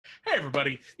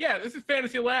everybody. Yeah, this is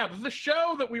Fantasy Labs, the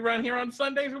show that we run here on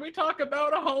Sundays where we talk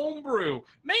about a homebrew,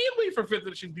 mainly for 5th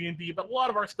edition D&D, but a lot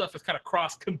of our stuff is kind of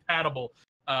cross-compatible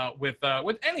with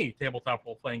any tabletop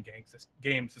role-playing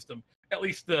game system. At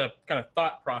least the kind of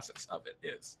thought process of it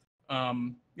is.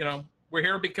 We're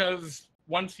here because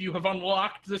once you have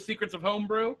unlocked the secrets of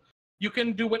homebrew, you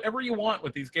can do whatever you want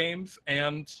with these games,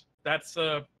 and that's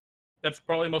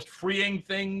probably the most freeing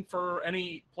thing for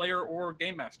any player or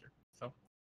game master. So,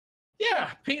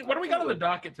 yeah, Pete, what do we got on the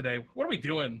docket today? What are we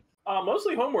doing?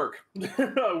 Mostly homework. We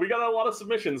got a lot of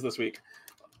submissions this week.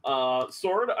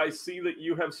 Sword, I see that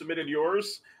you have submitted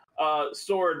yours.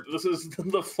 Sword, this is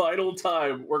the final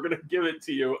time we're going to give it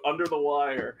to you under the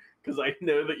wire, because I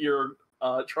know that you're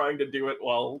trying to do it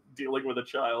while dealing with a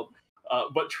child.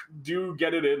 But do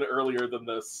get it in earlier than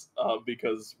this,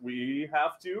 because we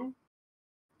have to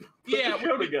put the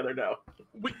show together now.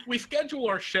 We schedule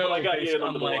our show based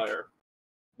on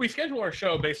we schedule our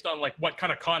show based on like what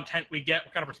kind of content we get,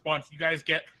 what kind of response you guys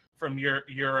get from your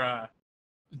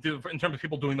in terms of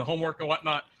people doing the homework and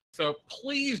whatnot. So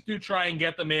please do try and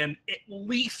get them in at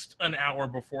least an hour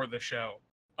before the show,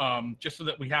 just so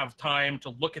that we have time to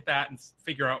look at that and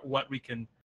figure out what we can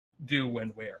do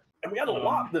and where. And we had a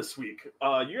lot this week.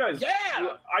 You guys,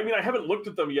 yeah. I mean, I haven't looked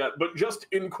at them yet, but just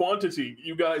in quantity,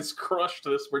 you guys crushed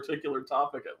this particular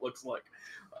topic. It looks like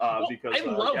because I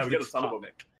love we got this a ton of them.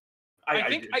 topic.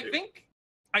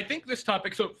 I think this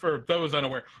topic. So for those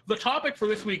unaware, the topic for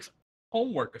this week's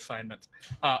homework assignment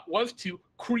was to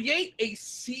create a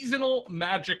seasonal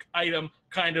magic item,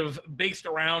 kind of based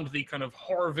around the kind of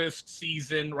harvest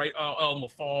season, right? All in the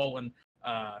fall and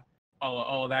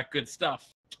all of that good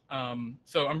stuff.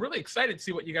 So I'm really excited to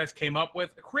see what you guys came up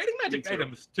with. Creating magic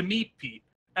items, to me, Pete,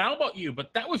 and I don't know about you,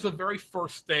 but that was the very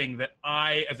first thing that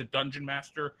I, as a dungeon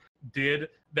master, did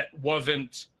that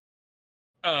wasn't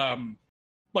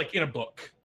like in a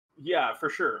book. Yeah, for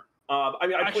sure.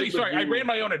 I ran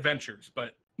my own adventures,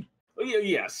 but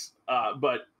yes,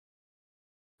 but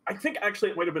I think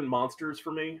actually it might have been monsters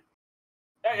for me.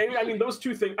 I mean, those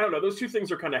two things. I don't know. Those two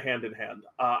things are kind of hand in hand.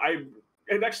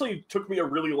 It actually took me a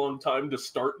really long time to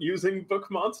start using book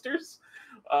monsters.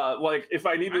 Like, if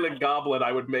I needed a goblin,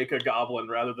 I would make a goblin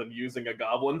rather than using a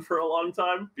goblin for a long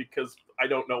time, because I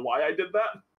don't know why I did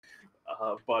that.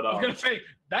 But I was gonna say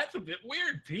that's a bit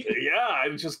weird, Pete. Yeah, I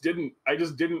just didn't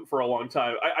for a long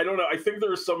time. I don't know. I think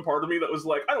there was some part of me that was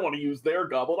like, I don't want to use their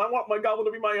goblin. I want my goblin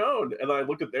to be my own. And then I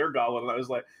looked at their goblin and I was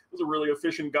like, it was a really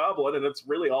efficient goblin, and it's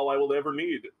really all I will ever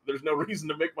need. There's no reason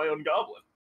to make my own goblin.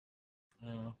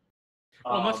 Well,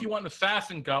 unless you want an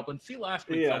assassin goblin. See last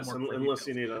week's homework. Unless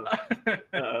you need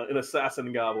an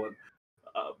assassin goblin.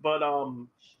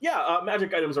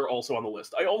 Magic items are also on the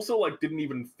list. I also didn't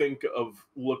even think of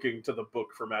looking to the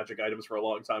book for magic items for a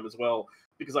long time as well,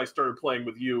 because I started playing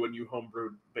with you and you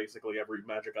homebrewed basically every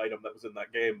magic item that was in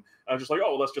that game. I was just like,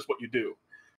 oh, well, that's just what you do.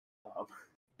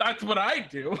 That's what I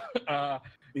do. I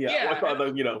thought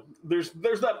that,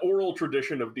 there's that oral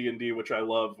tradition of D&D which I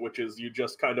love, which is you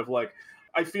just kind of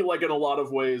I feel like in a lot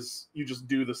of ways you just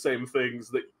do the same things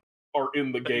that are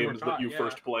in the games that you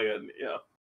first play in. Yeah.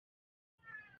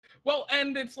 Well,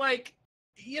 and it's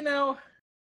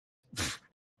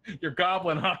your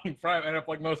goblin hunting probably end up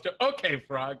like most of. Okay,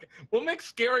 Frog, we'll make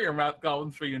scarier mouth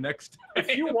goblins for you next time.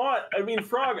 If you want, I mean,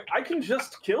 Frog, I can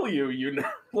just kill you.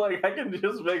 I can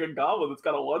just make a goblin that's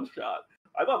got a one shot.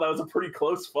 I thought that was a pretty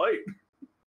close fight.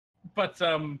 But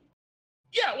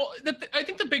I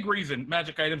think the big reason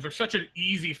magic items are such an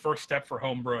easy first step for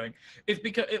homebrewing is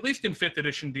because, at least in 5th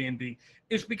edition D&D,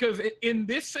 is because in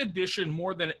this edition,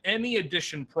 more than any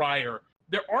edition prior,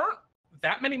 there aren't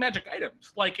that many magic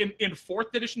items. Like in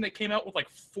 4th edition, they came out with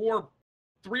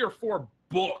 3 or 4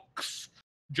 books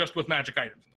just with magic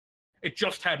items. It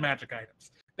just had magic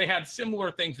items. They had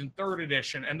similar things in 3rd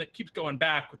edition, and it keeps going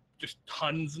back with just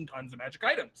tons and tons of magic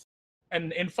items.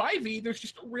 And in 5e, there's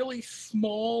just a really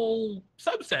small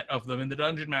subset of them in the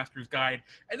Dungeon Master's Guide.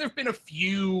 And there've been a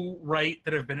few, right,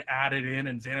 that have been added in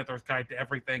Xanathar's Guide to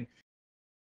Everything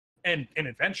and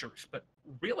Adventures, but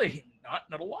really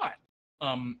not a lot.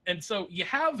 And so you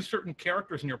have certain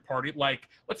characters in your party, like,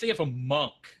 let's say you have a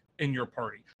monk in your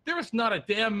party. There is not a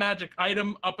damn magic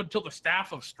item up until the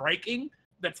Staff of Striking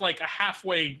that's like a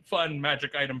halfway fun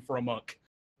magic item for a monk.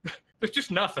 There's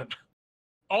just nothing.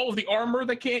 All of the armor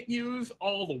they can't use,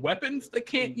 all the weapons they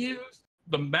can't use,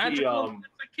 the magic elements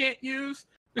they can't use.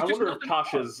 I wonder if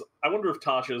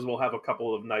Tasha's will have a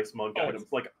couple of nice monk items,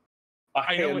 like a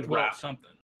hand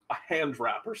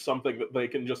wrap or something that they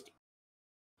can just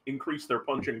increase their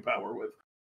punching power with.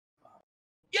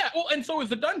 Yeah, well, and so is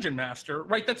the Dungeon Master,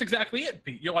 right? That's exactly it,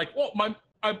 Pete. You're like, well,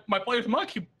 my player's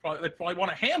monk, they probably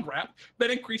want a hand wrap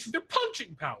that increases their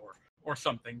punching power or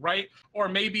something, right? Or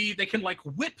maybe they can like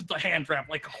whip the hand wrap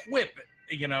like a whip,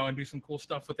 and do some cool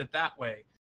stuff with it that way.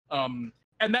 And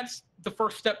that's the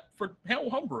first step for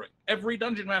homebrewing. Every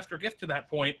dungeon master gets to that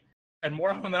point, and more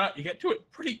often than not, you get to it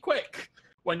pretty quick.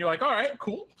 When you're like, all right,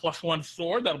 cool, +1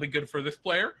 sword, that'll be good for this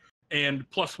player, and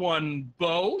 +1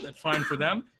 bow, that's fine for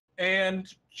them, and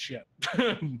shit.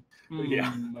 Yeah.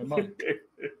 My monk.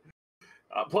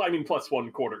 I mean,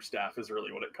 +1 quarterstaff is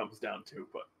really what it comes down to,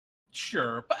 but.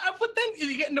 Sure, but then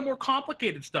you get into more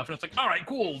complicated stuff, and it's like, all right,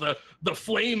 cool, the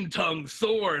flame tongue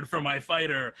sword for my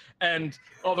fighter, and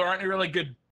there aren't any really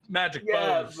good magic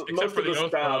bows except for the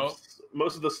oath bow.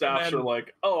 Most of the staffs are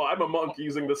like, oh, I'm a monk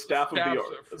using the staff of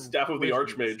the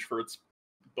archmage for its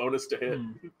bonus to hit.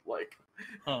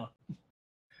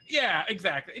 Yeah,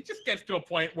 exactly. It just gets to a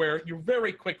point where you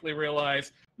very quickly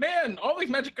realize, man, all these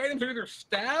magic items are either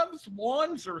staves,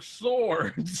 wands, or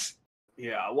swords.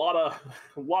 Yeah, a lot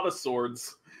of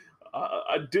swords.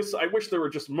 I wish there were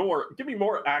just more. Give me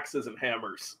more axes and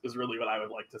hammers is really what I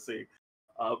would like to see.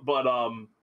 But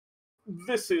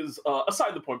this is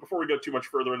aside the point. Before we go too much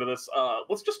further into this,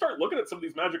 let's just start looking at some of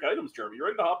these magic items. Jeremy, you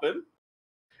ready to hop in?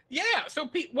 Yeah. So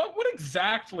Pete, what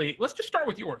exactly? Let's just start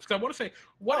with yours, because I want to say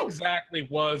what exactly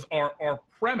was our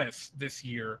premise this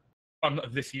year.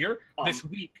 This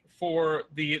week for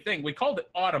the thing. We called it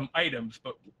autumn items,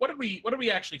 but what did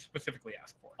we actually specifically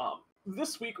ask for?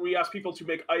 This week we asked people to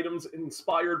make items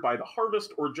inspired by the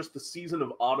harvest or just the season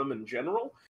of autumn in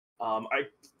general. I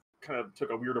kind of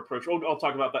took a weird approach. I'll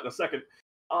talk about that in a second.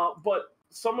 But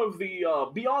some of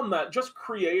the beyond that, just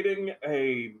creating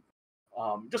a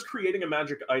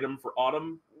magic item for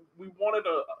autumn, we wanted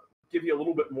to give you a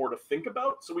little bit more to think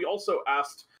about. So we also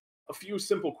asked a few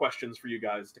simple questions for you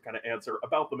guys to kind of answer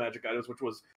about the magic items, which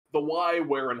was the why,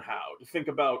 where, and how. To think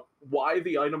about why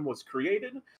the item was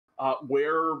created,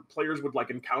 where players would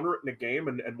like encounter it in a game,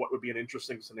 and what would be an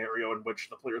interesting scenario in which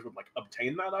the players would like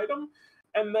obtain that item,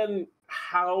 and then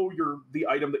how the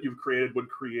item that you've created would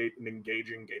create an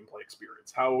engaging gameplay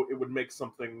experience, how it would make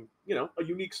something, a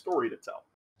unique story to tell.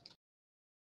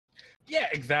 Yeah,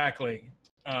 exactly.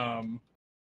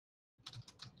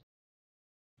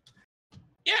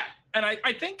 Yeah, and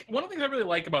I think one of the things I really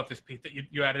like about this piece that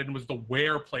you added in was the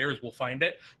where players will find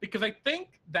it, because I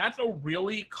think that's a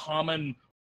really common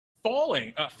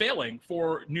failing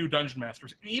for new dungeon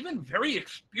masters, and even very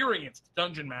experienced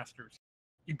dungeon masters.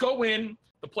 You go in,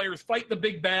 the players fight the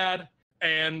big bad,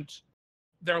 and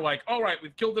they're like, all right,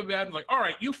 we've killed the bad. And like, all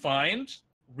right, you find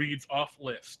reads off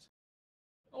list.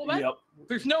 Well,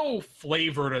 There's no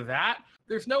flavor to that.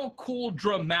 There's no cool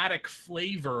dramatic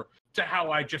flavor to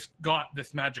how I just got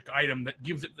this magic item that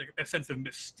gives it a sense of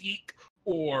mystique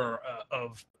or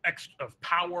of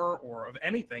power or of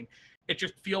anything. It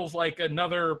just feels like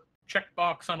another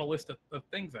checkbox on a list of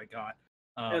things I got.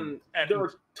 And there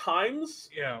are times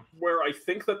where I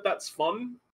think that's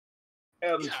fun.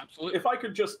 And if I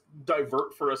could just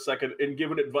divert for a second and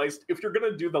give an advice, if you're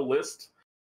going to do the list,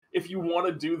 if you want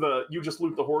to do you just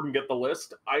loot the horde and get the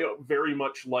list, I very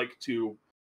much like to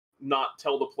not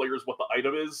tell the players what the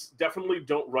item is. Definitely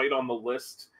don't write on the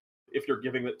list if you're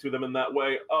giving it to them in that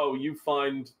way. Oh, you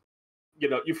find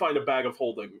a bag of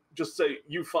holding. Just say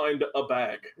you find a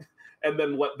bag, and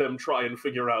then let them try and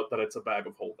figure out that it's a bag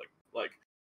of holding. Like,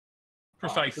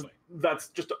 precisely. That's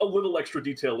just a little extra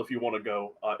detail if you want to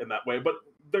go in that way. But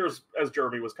there's, as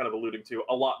Jeremy was kind of alluding to,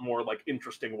 a lot more like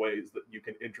interesting ways that you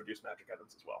can introduce magic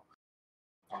items as well.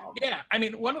 Yeah, I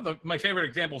mean, one of my favorite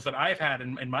examples that I've had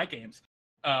in my games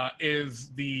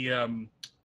is the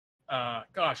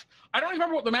gosh, I don't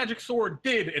remember what the magic sword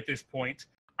did at this point.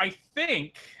 I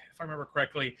think, if I remember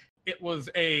correctly, it was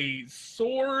a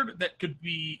sword that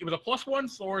it was a +1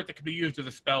 sword that could be used as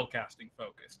a spell casting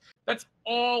focus. That's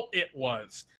all it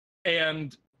was.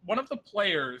 And one of the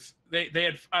players,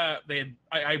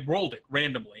 I rolled it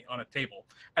randomly on a table,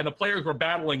 and the players were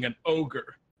battling an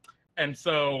ogre. And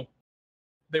so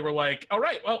they were like, all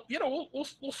right, well,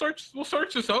 we'll search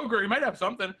this ogre. He might have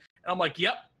something. And I'm like,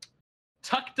 yep.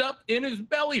 Tucked up in his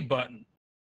belly button,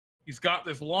 he's got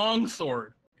this long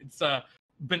sword.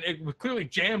 It was clearly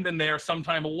jammed in there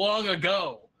sometime long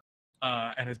ago,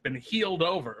 and has been healed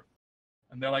over.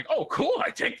 And they're like, oh, cool, I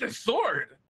take this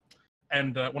sword.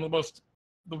 And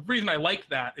the reason I like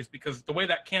that is because the way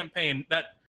that campaign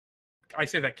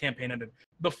ended.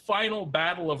 The final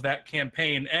battle of that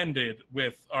campaign ended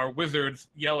with our wizards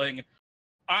yelling,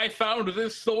 I found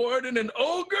this sword in an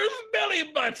ogre's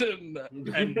belly button,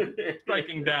 and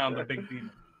striking down the big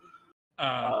demon.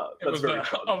 It was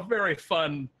a very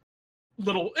fun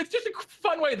it's just a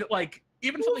fun way that, like,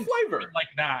 even Little something flavor. like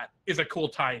that is a cool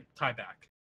tie back.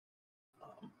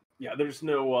 Yeah, there's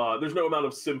no amount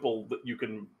of simple that you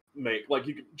can make. Like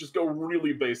you can just go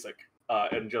really basic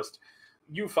and just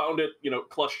you found it,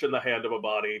 clutched in the hand of a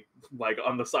body, like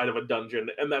on the side of a dungeon,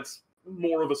 and that's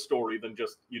more of a story than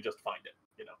just you just find it.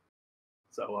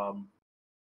 So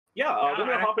we're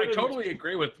gonna hop I in. totally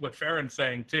agree with what Farron's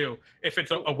saying too. If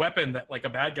it's a weapon that like a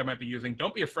bad guy might be using,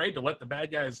 don't be afraid to let the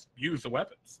bad guys use the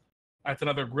weapons. That's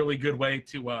another really good way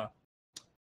to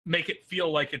make it feel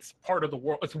like it's part of the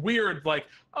world. It's weird, like,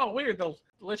 oh, weird, the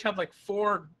Lich had like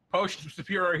 4 potions of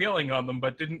superior healing on them,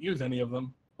 but didn't use any of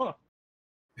them. Huh.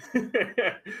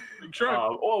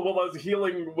 Sure. Well, the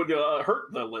healing would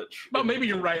hurt the Lich. Well, maybe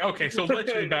you're right. Okay, so Lich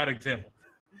is a bad example.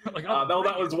 Like, no,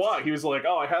 that was why. He was like,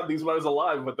 oh, I had these when I was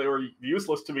alive, but they were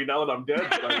useless to me now that I'm dead.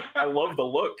 But I love the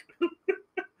look.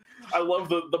 I love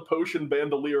the potion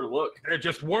bandolier look. They're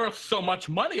just worth so much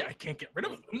money, I can't get rid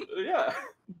of them. Yeah.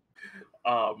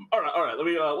 All right.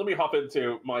 Let me hop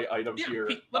into my items here.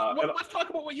 Pete, let's talk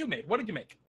about what you made. What did you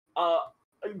make? A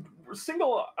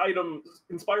single item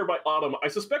inspired by autumn. I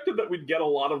suspected that we'd get a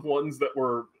lot of ones that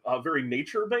were very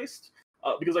nature based,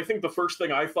 because I think the first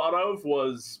thing I thought of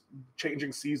was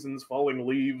changing seasons, falling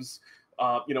leaves,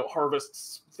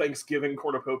 harvests, Thanksgiving,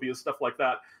 cornucopias, stuff like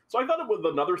that. So I thought it was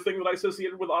another thing that I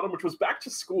associated with autumn, which was back to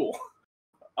school.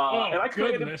 And I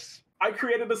created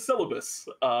a syllabus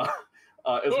as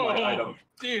my item,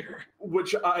 dear.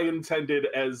 which I intended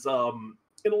as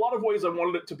in a lot of ways I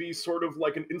wanted it to be sort of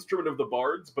like an instrument of the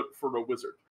bards, but for a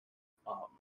wizard.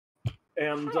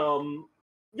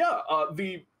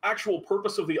 The actual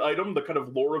purpose of the item, the kind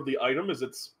of lore of the item, is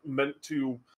it's meant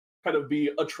to kind of be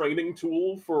a training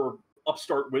tool for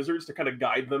upstart wizards to kind of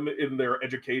guide them in their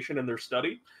education and their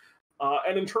study.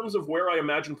 And in terms of where I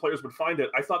imagine players would find it,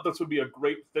 I thought this would be a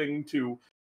great thing to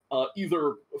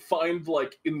either find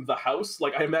like in the house,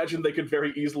 like I imagine they could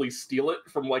very easily steal it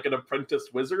from like an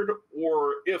apprenticed wizard,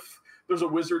 or if there's a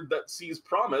wizard that sees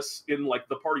promise in like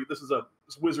the party, this is a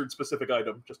wizard specific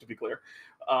item, just to be clear.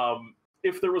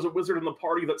 If there was a wizard in the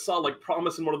party that saw like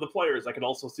promise in one of the players, I could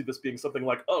also see this being something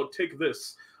like, oh, take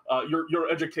this.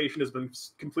 Your education has been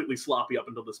completely sloppy up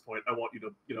until this point. I want you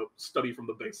to, study from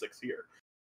the basics here.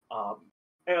 I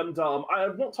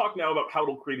won't talk now about how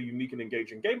it'll create a unique and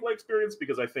engaging gameplay experience,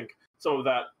 because I think some of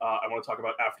that I want to talk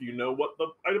about after you know what the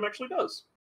item actually does.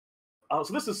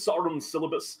 So this is Sarum's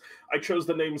syllabus. I chose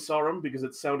the name Sarum because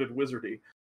it sounded wizardy,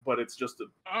 but it's just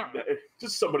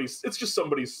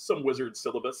some wizard's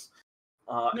syllabus.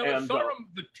 Is Sarum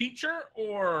the teacher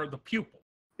or the pupil?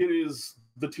 It is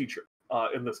the teacher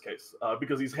in this case,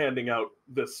 because he's handing out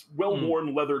this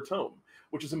well-worn leather tome,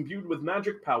 which is imbued with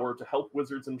magic power to help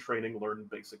wizards in training learn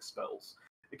basic spells.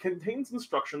 It contains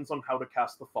instructions on how to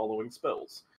cast the following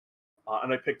spells.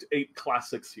 And I picked 8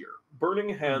 classics here: Burning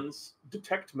Hands,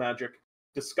 Detect Magic,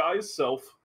 Disguise Self,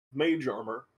 Mage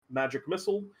Armor, Magic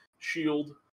Missile,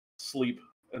 Shield, Sleep,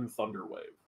 and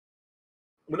Thunderwave.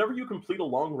 Whenever you complete a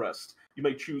long rest, you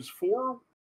may choose 4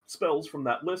 spells from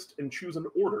that list and choose an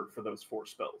order for those 4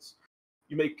 spells.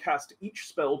 You may cast each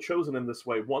spell chosen in this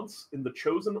way once in the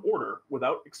chosen order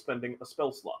without expending a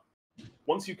spell slot.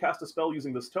 Once you cast a spell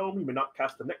using this tome, you may not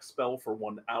cast the next spell for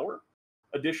 1 hour.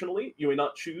 Additionally, you may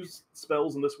not choose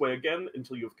spells in this way again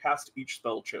until you have cast each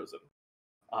spell chosen.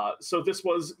 So this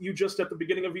was, you just at the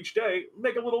beginning of each day,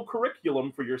 make a little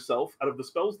curriculum for yourself out of the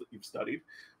spells that you've studied.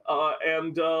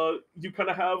 And you kind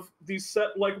of have these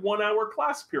set like 1 hour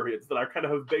class periods that I kind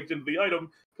of have baked into the item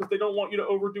because they don't want you to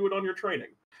overdo it on your training.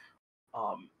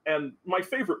 And my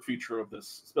favorite feature of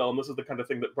this spell, and this is the kind of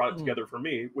thing that brought it together for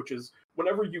me, which is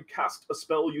whenever you cast a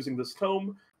spell using this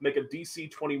tome, make a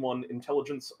DC 21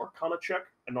 Intelligence Arcana check,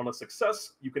 and on a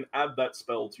success, you can add that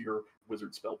spell to your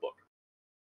wizard spell book.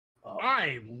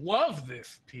 I love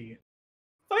this, Pete.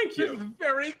 Thank you. This is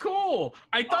very cool.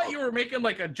 I thought you were making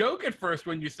like a joke at first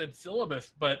when you said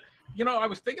syllabus, but I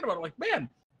was thinking about it like, man,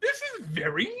 this is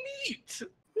very neat.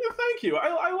 Yeah, thank you.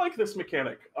 I like this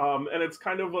mechanic. And it's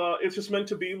kind of, it's just meant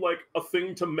to be like a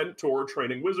thing to mentor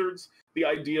training wizards. The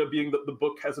idea being that the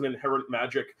book has an inherent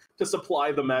magic to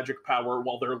supply the magic power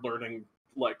while they're learning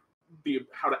like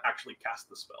how to actually cast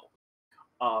the spell.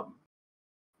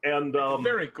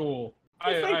 Very cool.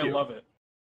 I love it.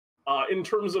 In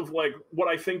terms of like what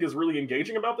I think is really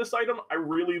engaging about this item, I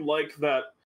really like that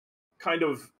kind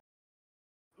of,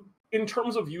 in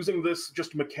terms of using this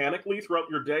just mechanically throughout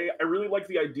your day, I really like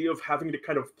the idea of having to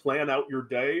kind of plan out your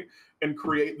day and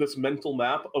create this mental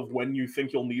map of when you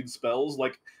think you'll need spells.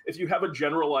 Like, if you have a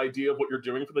general idea of what you're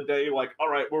doing for the day, like, all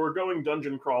right, well, we're going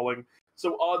dungeon crawling,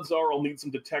 so odds are I'll need some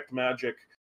detect magic.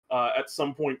 at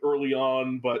some point early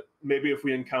on, but maybe if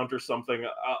we encounter something,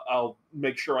 I'll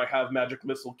make sure I have Magic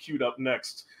Missile queued up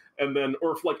next. And then,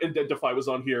 or if like Identify was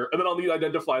on here, and then I'll need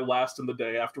Identify last in the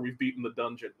day after we've beaten the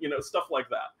dungeon, stuff like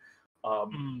that.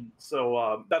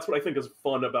 So that's what I think is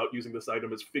fun about using this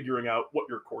item, is figuring out what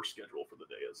your core schedule for the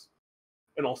day is.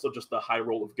 And also just the high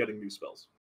roll of getting new spells.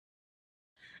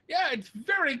 Yeah, it's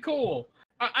very cool.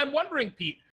 I'm wondering,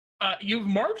 Pete, you've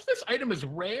marked this item as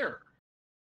rare.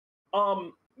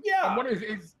 Yeah. I'm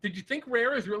wondering, did you think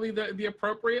rare is really the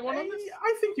appropriate one on this?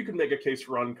 I think you can make a case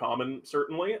for uncommon,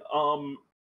 certainly.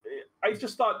 I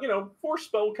just thought, 4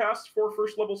 spellcasts, 4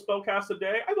 first level spellcasts a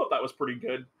day. I thought that was pretty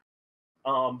good.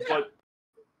 Yeah.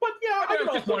 But yeah, I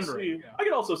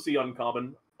could also see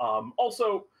uncommon.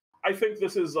 Also, I think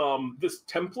this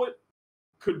template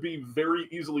could be very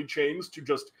easily changed to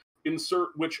just insert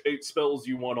which 8 spells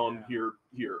you want on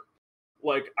here.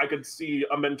 Like, I could see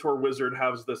a mentor wizard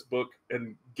has this book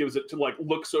and gives it to, like,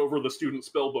 looks over the student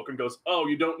spell book and goes, oh,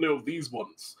 you don't know these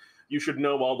ones. You should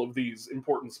know all of these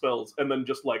important spells, and then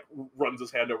just, like, runs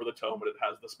his hand over the tome and it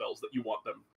has the spells that you want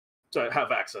them to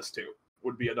have access to,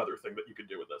 would be another thing that you could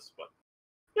do with this. But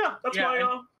yeah,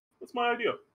 that's my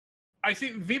idea. I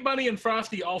see V-Bunny and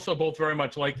Frosty also both very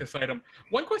much like this item.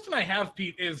 One question I have,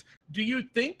 Pete, is do you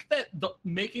think that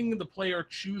making the player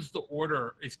choose the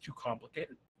order is too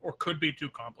complicated, or could be too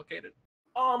complicated?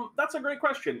 That's a great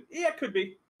question. Yeah, it could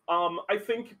be. I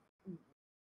think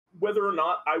whether or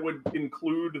not I would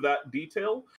include that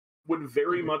detail would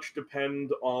very much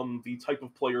depend on the type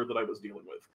of player that I was dealing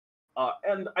with.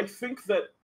 And I think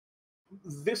that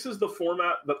this is the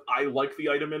format that I like the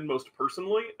item in most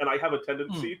personally, and I have a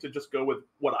tendency to just go with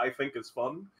what I think is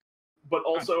fun. But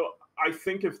also, I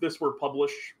think if this were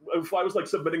published, if I was like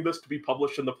submitting this to be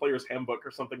published in the player's handbook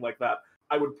or something like that,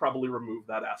 I would probably remove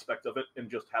that aspect of it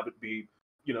and just have it be,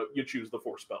 you choose the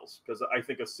 4 spells, because I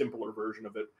think a simpler version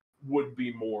of it would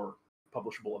be more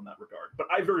publishable in that regard. But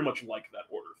I very much like that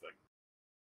order thing.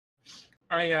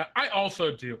 I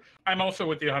also do. I'm also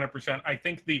with you 100%. I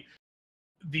think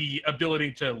the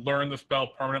ability to learn the spell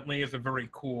permanently is a very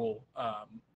cool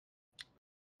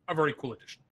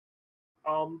addition.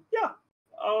 Yeah.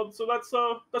 So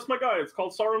that's my guy. It's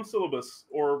called Sarum Syllabus,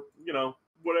 or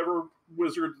whatever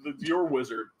wizard your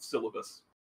wizard syllabus.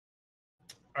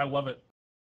 I love it.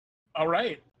 All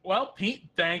right. Well, Pete,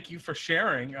 thank you for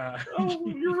sharing. Oh,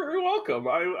 you're very welcome.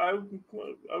 I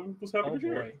was happy to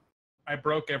share. I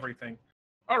broke everything.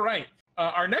 All right.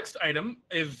 Our next item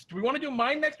is, do we want to do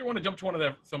mine next, or want to jump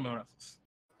to someone else's?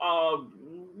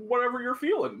 Whatever you're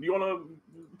feeling. Do you want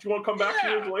to come back to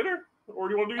yours later, or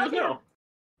do you want to do yours now?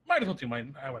 Might as well do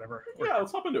mine. Whatever. Yeah,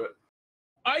 let's hop into it.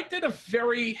 I did a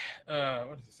very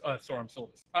what is this? Sorry, I'm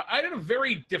syllabus. I did a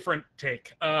very different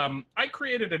take. I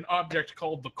created an object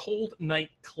called the Cold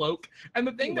Night Cloak, and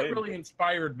the thing that really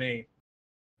inspired me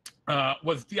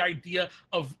was the idea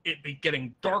of it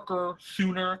getting darker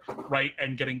sooner, right,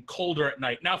 and getting colder at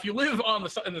night. Now, if you live in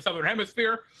the Southern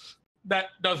Hemisphere, that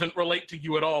doesn't relate to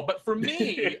you at all. But for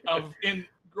me,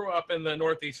 grew up in the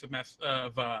northeast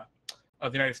of the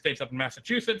United States, up in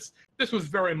Massachusetts, this was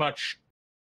very much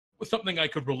something I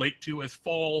could relate to. As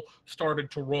fall started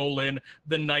to roll in,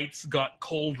 the nights got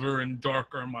colder and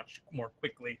darker much more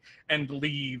quickly, and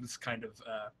leaves kind of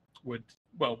were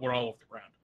all over the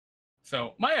ground.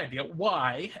 So my idea,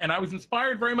 why, and I was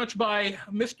inspired very much by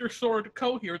Mr. Sword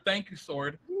Co. here. Thank you,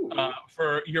 Sword,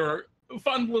 for your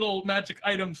fun little magic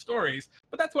item stories.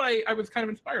 But that's what I was kind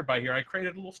of inspired by here. I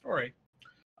created a little story.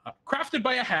 Crafted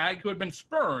by a hag who had been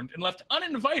spurned and left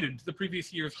uninvited to the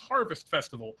previous year's Harvest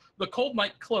Festival, the Cold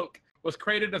Night Cloak was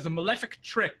created as a malefic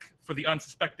trick for the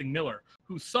unsuspecting miller,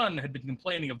 whose son had been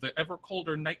complaining of the ever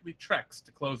colder nightly treks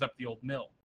to close up the old mill.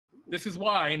 This is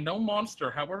why no monster,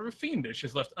 however fiendish,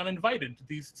 is left uninvited to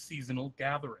these seasonal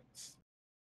gatherings.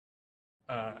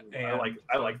 I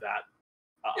like that.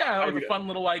 Yeah, that was a fun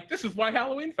little, this is why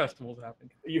Halloween festivals happen.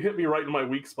 You hit me right in my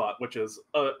weak spot, which is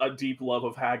a deep love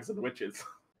of hags and witches.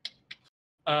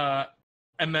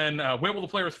 And then where will the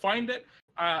players find it?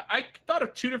 I thought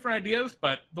of 2 different ideas,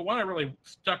 but the one that really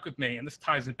stuck with me, and this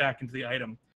ties it back into the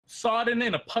item, sodden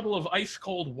in a puddle of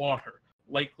ice-cold water,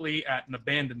 likely at an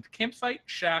abandoned campsite,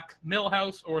 shack, mill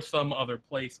house, or some other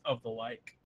place of the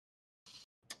like.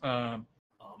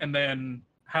 And then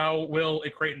how will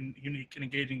it create a unique and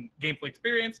engaging gameplay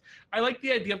experience? I like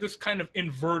the idea of this kind of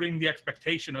inverting the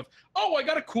expectation of, oh, I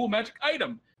got a cool magic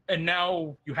item, and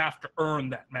now you have to earn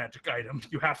that magic item.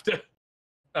 You have to,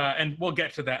 and we'll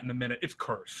get to that in a minute. It's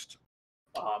cursed.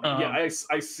 I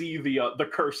see the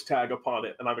curse tag upon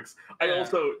it, and I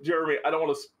also, Jeremy, I don't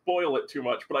want to spoil it too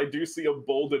much, but I do see a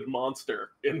bolded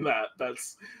monster in that.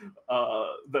 That's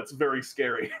very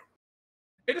scary.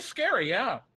 It is scary,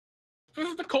 yeah. This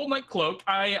is the Cold Knight Cloak.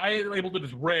 I labeled it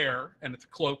as rare, and it's a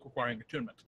cloak requiring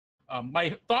attunement.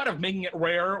 My thought of making it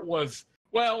rare was,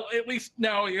 well, at least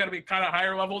now you got to be kind of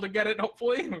higher level to get it,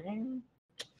 hopefully.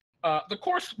 The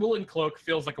coarse woolen cloak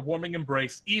feels like a warming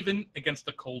embrace, even against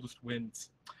the coldest winds.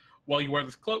 While you wear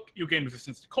this cloak, you gain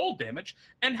resistance to cold damage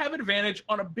and have advantage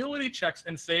on ability checks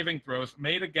and saving throws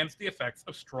made against the effects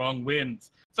of strong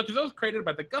winds, such as those created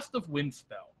by the Gust of Wind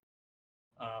spell.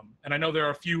 And I know there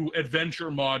are a few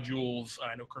adventure modules.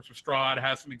 I know Curse of Strahd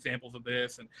has some examples of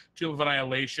this, and Tomb of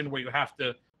Annihilation, where you have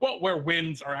to, well, where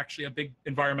winds are actually a big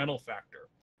environmental factor.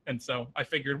 And so I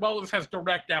figured, well, this has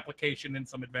direct application in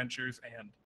some adventures,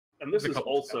 and this is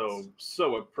also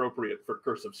so appropriate for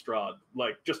Curse of Strahd.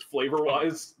 Like, just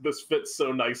flavor-wise, this fits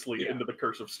so nicely into the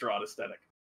Curse of Strahd aesthetic.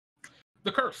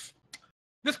 The curse.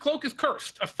 This cloak is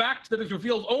cursed, a fact that is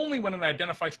revealed only when an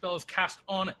identify spell is cast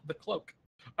on the cloak.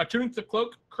 Attuning to the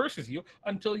cloak curses you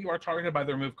until you are targeted by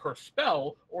the remove curse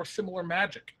spell or similar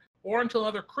magic, or until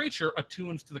another creature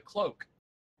attunes to the cloak.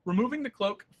 Removing the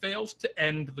cloak fails to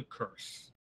end the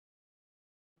curse.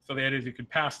 So the idea is you could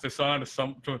pass this on to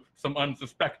some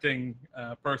unsuspecting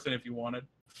person if you wanted.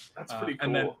 That's pretty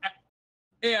cool. And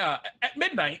then, at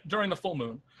midnight during the full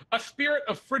moon, a spirit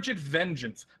of frigid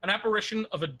vengeance, an apparition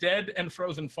of a dead and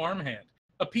frozen farmhand,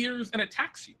 appears and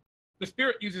attacks you. The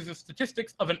spirit uses the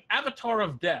statistics of an Avatar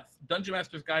of Death, Dungeon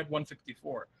Master's Guide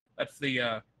 164. That's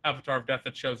the Avatar of Death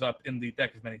that shows up in the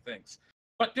deck of many things.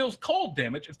 But deals cold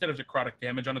damage instead of necrotic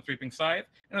damage on its sweeping scythe,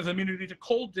 and has immunity to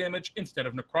cold damage instead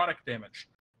of necrotic damage,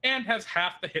 and has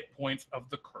half the hit points of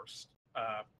the cursed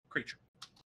creature.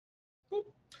 Boop.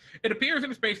 It appears in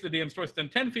the space of the DM's choice within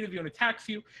 10 feet of you and attacks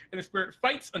you, and the spirit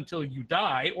fights until you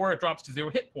die, or it drops to 0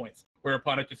 hit points,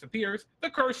 whereupon it disappears, the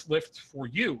curse lifts for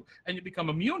you, and you become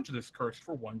immune to this curse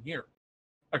for 1 year.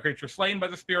 A creature slain by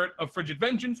the spirit of frigid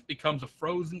vengeance becomes a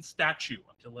frozen statue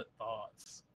until it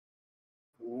thaws.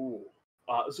 Ooh.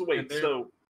 So wait,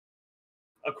 so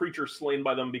a creature slain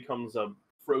by them becomes a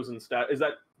frozen statue. Is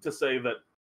that to say that,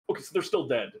 okay, so they're still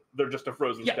dead. They're just a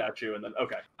frozen statue, and then,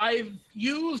 okay. I've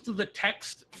used the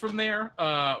text from there,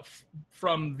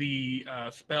 from the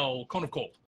spell Cone of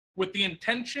Cold, with the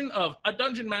intention of a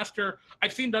dungeon master.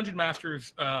 I've seen dungeon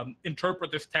masters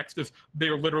interpret this text as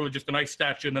they're literally just an ice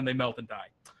statue and then they melt and die.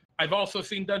 I've also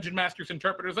seen dungeon masters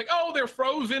interpret it as like, oh, they're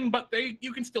frozen, but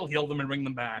you can still heal them and bring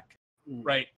them back,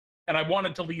 right? And I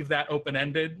wanted to leave that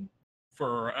open-ended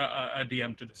for a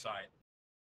DM to decide.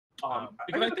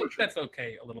 Because I think that's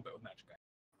okay a little bit with Magic.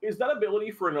 Is that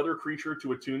ability for another creature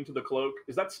to attune to the cloak,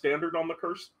 is that standard on the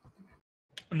curse?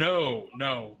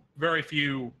 No. Very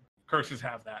few curses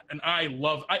have that. And I've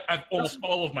almost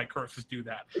all of my curses do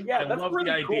that. Yeah, that's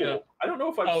really cool. I don't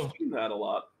know if I've seen that a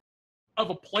lot. Of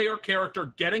a player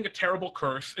character getting a terrible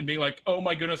curse and being like, oh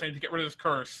my goodness, I need to get rid of this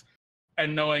curse.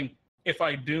 And knowing if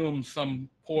I doom some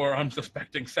poor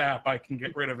unsuspecting sap, I can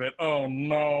get rid of it. Oh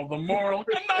no, the moral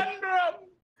conundrum!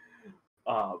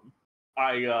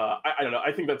 I don't know.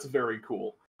 I think that's very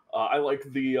cool. I like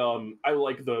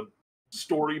the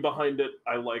story behind it.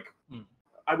 I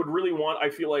would really want. I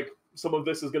feel like some of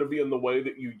this is going to be in the way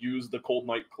that you use the Cold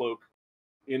Knight Cloak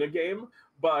in a game,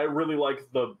 but I really like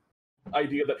the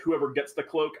idea that whoever gets the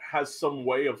cloak has some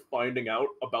way of finding out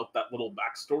about that little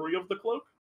backstory of the cloak,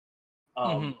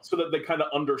 so that they kind of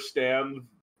understand,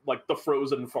 like, the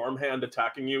frozen farmhand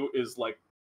attacking you is like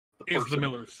the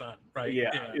miller's son, right?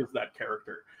 Yeah, is that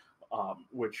character.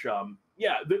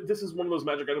 This is one of those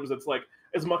magic items that's like,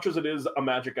 as much as it is a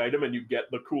magic item and you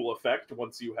get the cool effect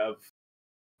once you have,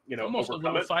 almost a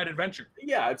little side adventure.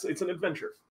 Yeah, it's an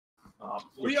adventure.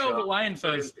 Leo the Lion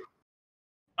says,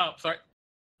 oh, sorry,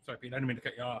 Pete, I didn't mean to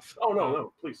cut you off. Oh,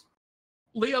 no, please.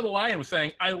 Leo the Lion was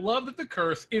saying, I love that the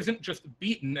curse isn't just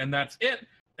beaten and that's it.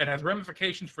 It has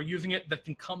ramifications for using it that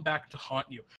can come back to haunt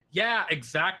you. Yeah,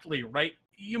 exactly, right?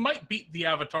 You might beat the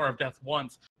Avatar of Death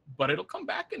once, but it'll come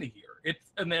back in a year.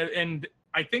 And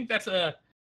I think that's a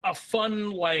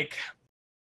fun, like,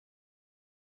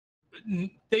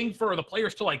 thing for the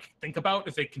players to, like, think about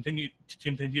as they continue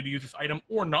to use this item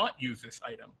or not use this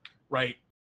item, right?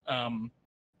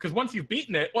 Because once you've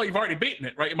beaten it, well, you've already beaten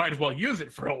it, right? You might as well use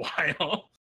it for a while.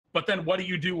 But then what do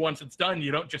you do once it's done?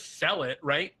 You don't just sell it,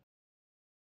 right?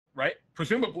 Right?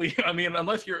 Presumably, I mean,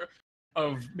 unless you're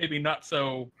of maybe not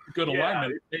so good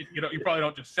alignment, you probably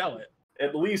don't just sell it.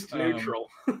 At least neutral.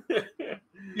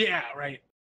 Yeah, right.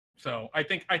 So I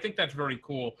think that's very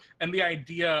cool. And the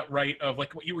idea, right, of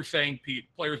like what you were saying, Pete,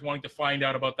 players wanting to find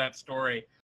out about that story.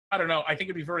 I don't know. I think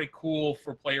it'd be very cool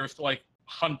for players to like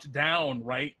hunt down,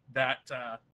 right, that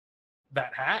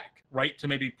hack, right, to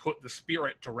maybe put the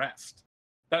spirit to rest.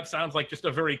 That sounds like just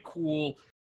a very cool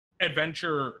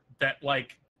adventure that,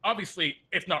 like, obviously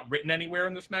it's not written anywhere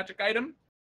in this magic item.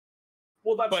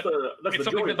 Well, that's But the it's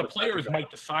something joy that the of this players magic might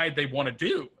decide they want to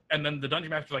do, and then the dungeon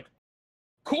master's like,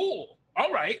 "Cool,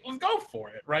 all right, let's go for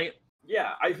it." Right?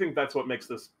 Yeah, I think that's what makes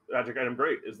this magic item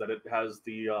great, is that it has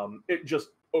the it just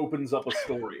opens up a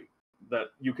story that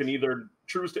you can either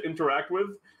choose to interact with,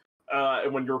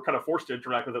 and when you're kind of forced to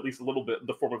interact with at least a little bit in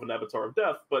the form of an Avatar of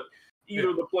Death, but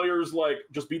either the players like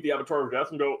just beat the Avatar of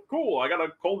Death and go, "Cool, I got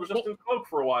a cold resistant cloak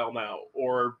for a while now,"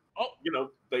 or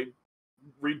they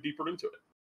read deeper into it.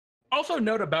 Also,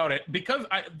 note about it, because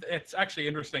it's actually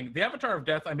interesting. The Avatar of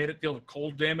Death, I made it deal with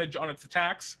cold damage on its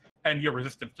attacks, and you're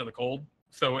resistant to the cold.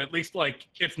 So at least, like,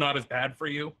 it's not as bad for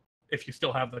you if you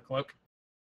still have the cloak.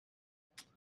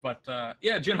 But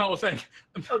yeah, Jinhal was saying,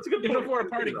 before a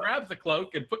party grabs the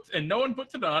cloak and no one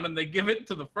puts it on, and they give it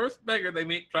to the first beggar they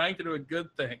meet trying to do a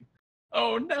good thing.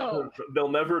 Oh no!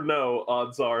 They'll never know.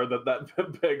 Odds are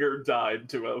that beggar died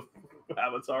to a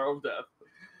Avatar of Death.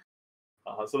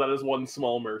 So that is one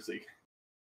small mercy.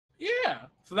 Yeah.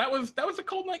 So that was a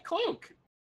Cold Night Cloak.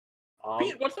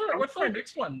 Pete, what's our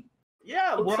next one?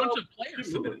 Yeah, we're on to player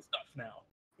submitted stuff now.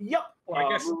 Yep. Well, I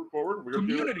guess moving forward,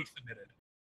 community submitted.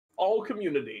 All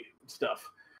community stuff.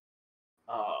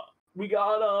 We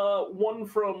got one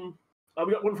from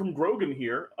Grogan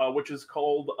here, which is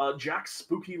called Jack's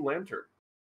Spooky Lantern.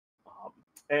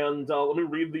 And let me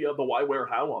read the why, where,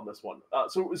 how on this one.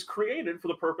 So it was created for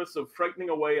the purpose of frightening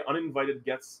away uninvited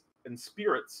guests and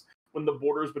spirits when the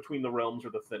borders between the realms are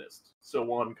the thinnest. So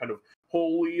on kind of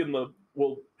holy and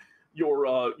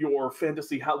your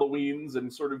fantasy Halloweens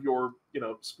and sort of your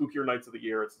spookier nights of the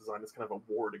year, it's designed as kind of a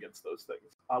ward against those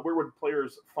things. Where would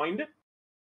players find it?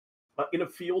 In a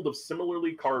field of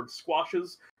similarly carved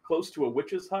squashes, close to a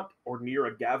witch's hut, or near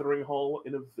a gathering hall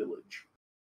in a village.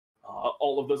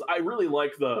 All of those. I really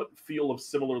like the feel of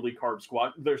similarly carved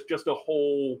squash. There's just a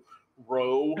whole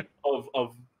row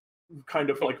of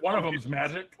kind of like one of them is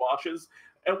magic squashes,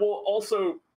 and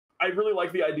also I really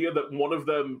like the idea that one of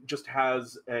them just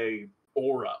has a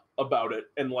aura about it,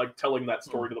 and like telling that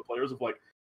story to the players of like,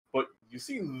 but you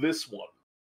see this one,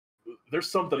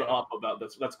 there's something up about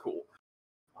this. That's cool.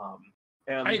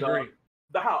 And I agree.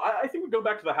 The how. I think we go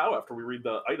back to the how after we read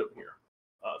the item here,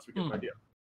 so we get an idea.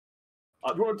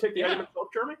 Do you want to take the item itself,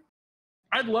 Jeremy?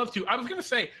 I'd love to. I was going to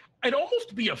say, I'd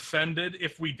almost be offended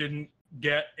if we didn't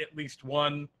get at least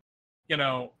one,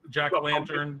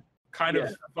 jack-o'-lantern kind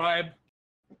of vibe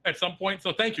at some point.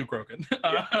 So thank you, Grogan.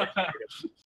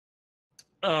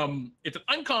 It's an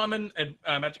uncommon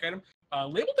magic item,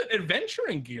 labeled an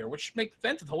adventuring gear, which makes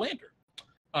sense. It's a lantern.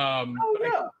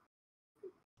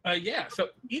 So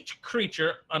each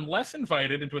creature, unless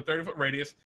invited into a 30-foot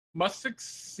radius, must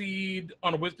succeed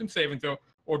on a wisdom saving throw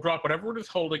or drop whatever it is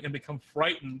holding and become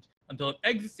frightened until it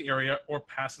exits the area or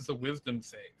passes a wisdom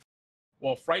save.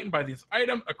 While frightened by this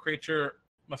item, a creature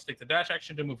must take the dash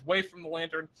action to move away from the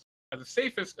lantern as the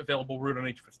safest available route on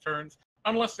each of its turns,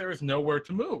 unless there is nowhere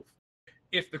to move.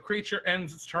 If the creature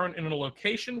ends its turn in a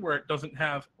location where it doesn't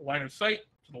have line of sight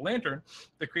to the lantern,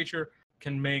 the creature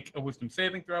can make a wisdom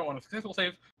saving throw. On a successful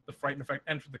save, the frightened effect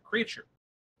ends for the creature.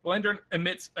 The lantern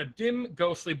emits a dim,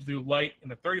 ghostly blue light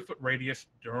in a 30-foot radius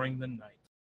during the night.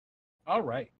 All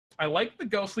right. I like the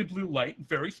ghostly blue light.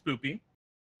 Very spoopy.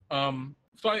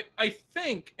 So I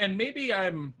think, and maybe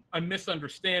I'm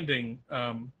misunderstanding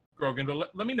Grogan,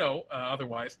 but let me know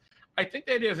otherwise. I think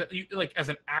the idea is that you, like, as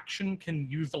an action, can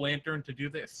use the lantern to do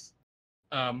this,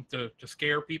 to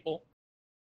scare people.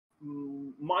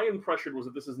 My impression was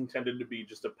that this is intended to be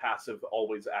just a passive,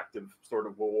 always active sort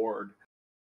of reward.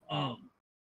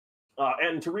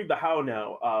 And to read the how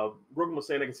now, Grogan was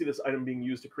saying, I can see this item being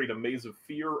used to create a maze of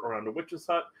fear around a witch's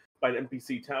hut, by an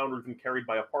NPC town, or even carried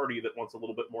by a party that wants a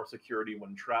little bit more security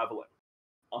when traveling.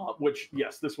 Which,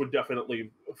 yes, this would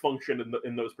definitely function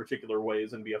in those particular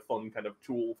ways and be a fun kind of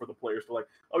tool for the players to like,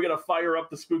 oh, we gotta fire up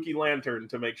the spooky lantern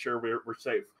to make sure we're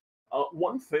safe.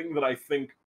 One thing that I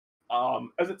think,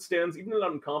 as it stands, even in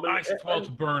uncommon... While it's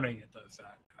burning, it does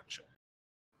that. Gotcha.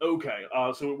 Okay,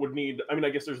 so it would need... I mean, I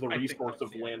guess there's the resource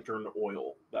of lantern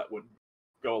oil that would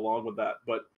go along with that,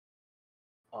 but...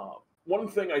 one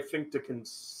thing I think to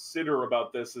consider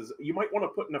about this is you might want to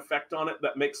put an effect on it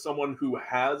that makes someone who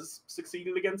has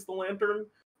succeeded against the lantern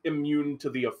immune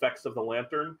to the effects of the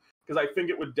lantern, because I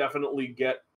think it would definitely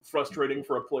get frustrating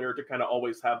for a player to kind of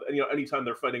always have, anytime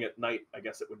they're fighting at night, I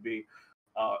guess it would be,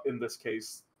 in this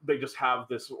case, they just have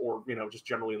this, or, just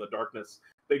generally in the darkness,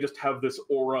 they just have this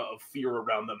aura of fear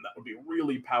around them that would be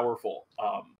really powerful.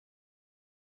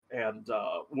 And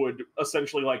would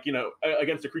essentially,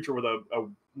 against a creature with a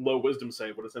low wisdom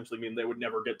save would essentially mean they would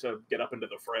never get up into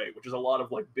the fray, which is a lot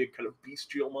of like big kind of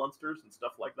bestial monsters and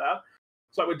stuff like that.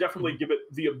 So I would definitely give it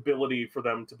the ability for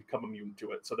them to become immune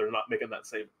to it, so they're not making that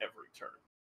save every turn.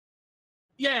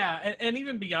 Yeah, and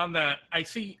even beyond that, I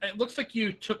see it looks like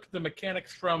you took the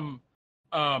mechanics from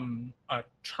a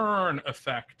turn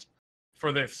effect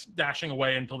for this dashing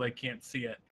away until they can't see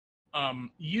it.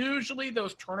 Usually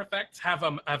those turn effects have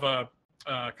a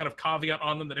kind of caveat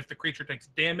on them that if the creature takes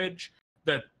damage,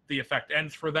 that the effect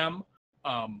ends for them.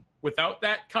 Without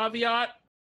that caveat,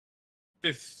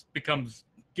 this becomes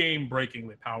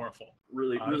game-breakingly powerful.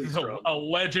 Really This is strong. a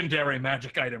legendary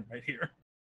magic item right here.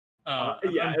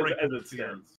 Yeah, as it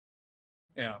stands.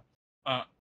 Yeah.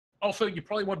 Also, you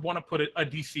probably would want to put a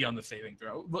DC on the saving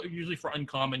throw. Usually for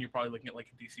uncommon, you're probably looking at like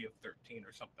a DC of 13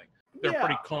 or something. They're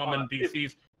pretty common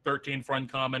DCs. 13 for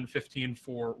uncommon, 15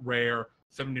 for rare,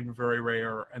 17 for very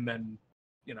rare, and then,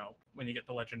 you know, when you get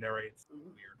the legendary, it's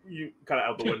weird. You kind of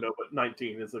out the window, but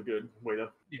 19 is a good way to.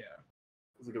 Yeah,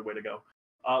 is a good way to go.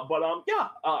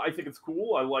 I think it's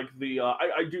cool. I like the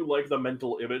I do like the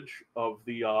mental image of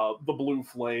the blue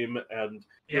flame and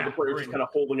the player just kind of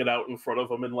holding it out in front of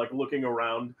them and like looking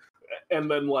around,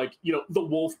 and then like the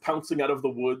wolf pouncing out of the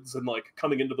woods and like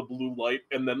coming into the blue light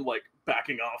and then like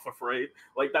backing off afraid.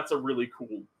 Like that's a really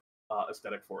cool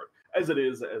aesthetic for it, as it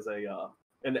is as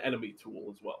an enemy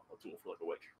tool as well, a tool for like a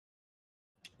witch.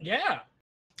 Yeah.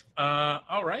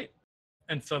 All right.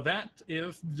 And so that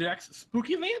is Jack's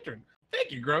Spooky Lantern.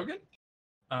 Thank you, Grogan.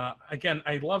 Again,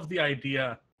 I love the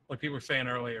idea, like people were saying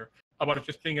earlier, about it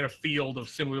just being in a field of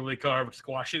similarly carved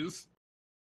squashes.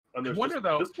 And I wonder,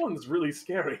 though, this one's really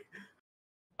scary.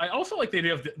 I also like the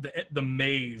idea of the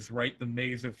maze, right? The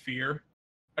maze of fear.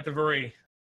 That's a very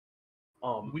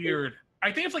weird.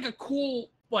 I think it's like a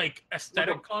cool, like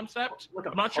aesthetic concept.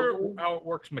 I'm not sure how it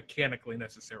works mechanically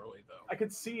necessarily, though. I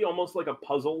could see almost like a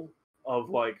puzzle of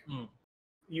like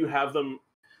you have them.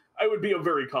 It would be a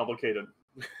very complicated.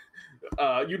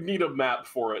 You'd need a map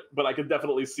for it, but I could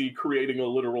definitely see creating a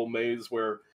literal maze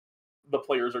where the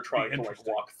players are trying to like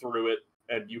walk through it,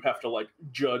 and you have to like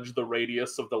judge the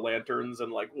radius of the lanterns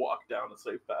and like walk down a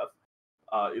safe path.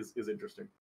 Is interesting.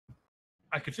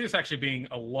 I could see this actually being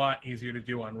a lot easier to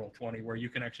do on Roll20, where you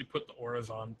can actually put the auras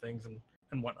on things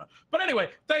and whatnot. But anyway,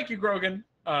 thank you, Grogan.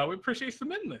 We appreciate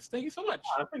submitting this. Thank you so much.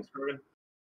 Thanks, Grogan.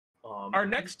 Our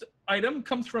next item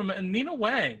comes from Nina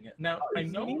Wang. Now, I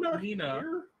know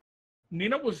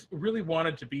Nina was really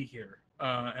wanted to be here,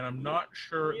 and I'm not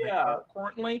sure they are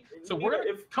currently. So Nina, we're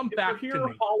going to come back to Nina.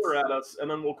 Holler at us, and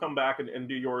then we'll come back and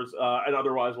do yours. And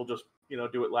otherwise, we'll just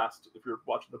do it last if you're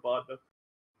watching the pod to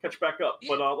catch back up.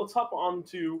 Yeah. But let's hop on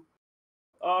to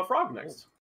Frog next.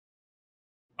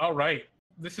 All right.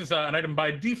 This is an item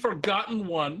by The Forgotten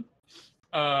One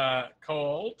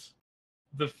called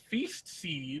The Feast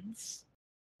Seeds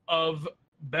of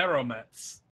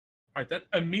Baromets. All right, that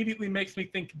immediately makes me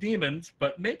think demons,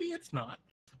 but maybe it's not.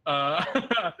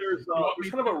 There's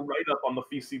kind of a write-up on the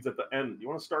feast seeds at the end. You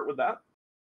want to start with that?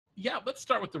 Yeah, let's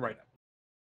start with the write-up.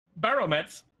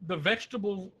 Baromets, the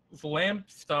vegetable lamb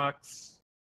stalks.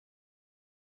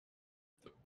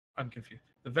 I'm confused.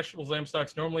 The vegetables lamb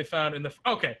stalks normally found in the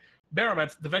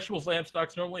Baromets, the vegetables lamb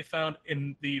stalks normally found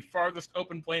in the farthest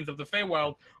open plains of the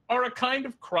Feywild, are a kind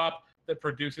of crop that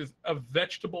produces a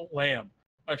vegetable lamb,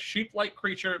 a sheep-like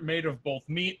creature made of both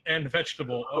meat and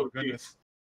vegetable. Oh goodness!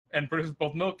 And produces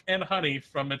both milk and honey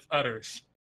from its udders.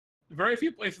 Very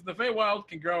few places in the Feywild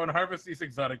can grow and harvest these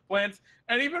exotic plants,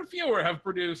 and even fewer have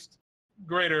produced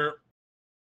greater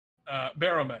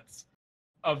Baromets,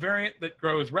 a variant that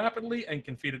grows rapidly and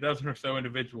can feed a dozen or so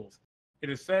individuals. It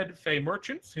is said Fey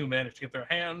merchants who manage to get their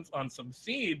hands on some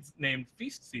seeds named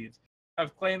feast seeds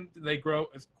have claimed they grow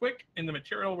as quick in the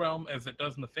material realm as it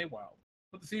does in the Feywild,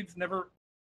 but the seeds never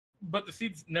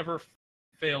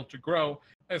fail to grow.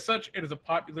 As such, it is a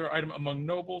popular item among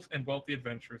nobles and wealthy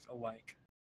adventurers alike.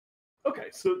 Okay,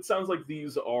 so it sounds like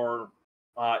these are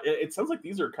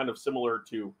kind of similar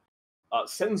to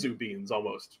senzu beans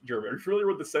almost. Jeremy, are you familiar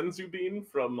with the senzu bean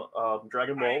from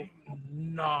Dragon Ball? I'm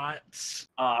not.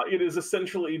 It is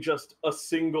essentially just a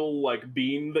single like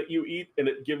bean that you eat, and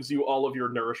it gives you all of your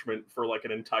nourishment for like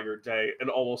an entire day, and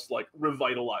almost like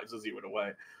revitalizes you in a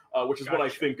way, which is what I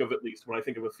think of, at least when I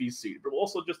think of a feast seed. But we'll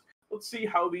also just let's see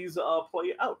how these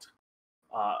play out.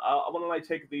 Why don't I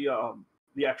take the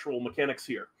actual mechanics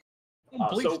here?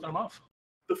 Please start off.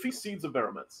 The feast seeds of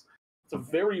Baromets. It's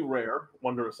a very rare,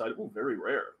 wondrous item, very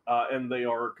rare, and they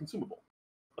are consumable.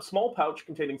 A small pouch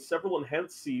containing several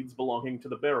enhanced seeds belonging to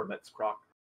the Baromets crop,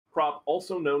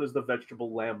 also known as the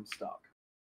vegetable lamb stalk.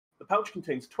 The pouch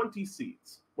contains 20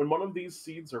 seeds. When one of these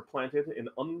seeds are planted in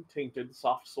untainted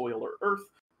soft soil or earth,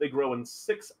 They grow in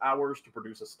 6 hours to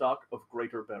produce a stock of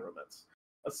greater Barometz.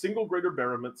 A single greater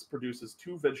Barometz produces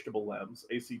 2 vegetable lambs,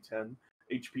 AC 10,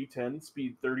 HP 10,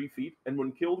 speed 30 feet, and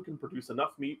when killed can produce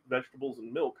enough meat, vegetables,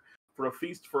 and milk for a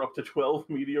feast for up to 12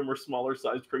 medium or smaller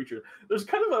sized creatures. There's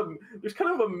kind of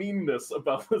a meanness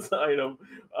about this item,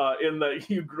 in that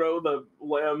you grow the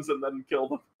lambs and then kill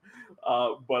them.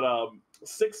 But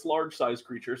 6 large sized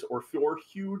creatures or 4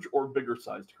 huge or bigger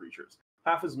sized creatures.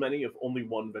 Half as many if only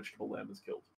 1 vegetable lamb is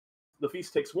killed. The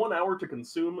feast takes 1 hour to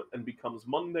consume and becomes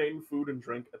mundane food and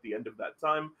drink at the end of that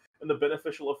time, and the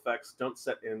beneficial effects don't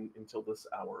set in until this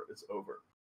hour is over.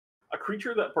 A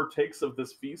creature that partakes of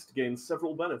this feast gains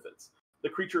several benefits. The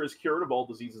creature is cured of all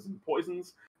diseases and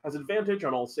poisons, has advantage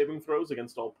on all saving throws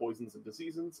against all poisons and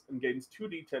diseases, and gains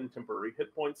 2d10 temporary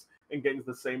hit points, and gains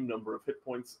the same number of hit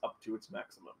points up to its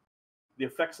maximum. The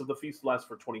effects of the feast last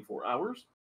for 24 hours.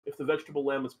 If the vegetable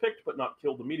lamb is picked but not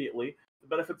killed immediately, the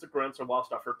benefits it grants are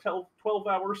lost after 12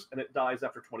 hours, and it dies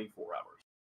after 24 hours.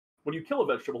 When you kill a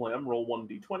vegetable lamb, roll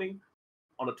 1d20.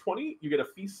 On a 20, you get a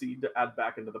feast seed to add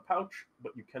back into the pouch,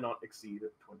 but you cannot exceed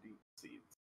 20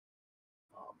 seeds.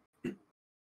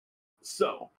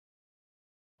 So,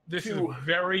 this is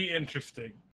very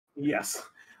interesting. Yes.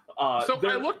 I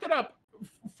looked it up.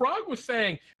 Frog was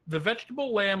saying the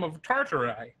vegetable lamb of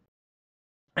Tartarai,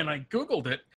 and I Googled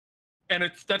it,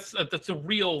 and that's a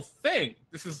real thing.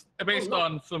 This is based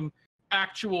on some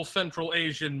actual Central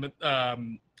Asian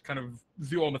kind of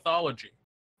zoomythology.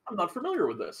 I'm not familiar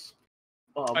with this.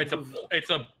 It's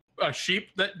a sheep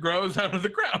that grows out of the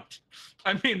ground.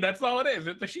 I mean, that's all it is.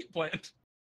 It's a sheep plant.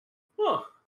 Huh.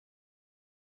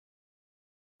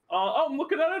 I'm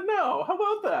looking at it now. How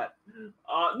about that?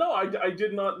 No, I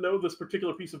did not know this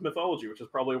particular piece of mythology, which is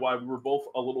probably why we were both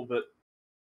a little bit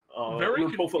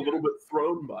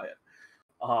thrown by it.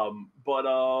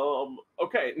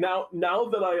 Okay, now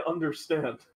that I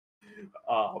understand,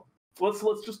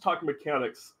 let's just talk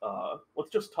mechanics. Let's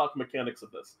just talk mechanics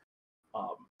of this.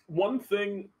 One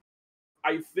thing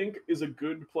I think is a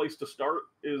good place to start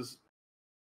is,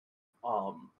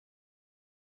 I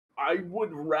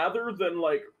would, rather than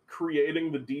like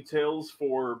creating the details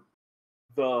for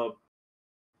the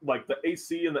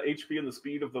AC and the HP and the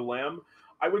speed of the lamb,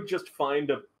 I would just find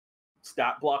a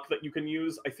stat block that you can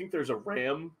use. I think there's a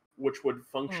ram which would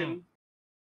function,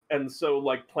 and so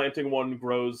like planting one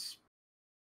grows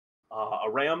a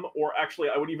ram. Or actually,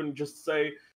 I would even just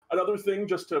say another thing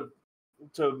just to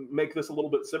make this a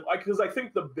little bit simple, because I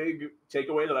think the big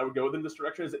takeaway that I would go with in this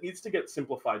direction is it needs to get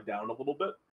simplified down a little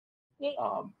bit.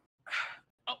 Well,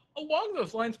 along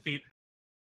those lines, Pete,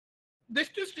 this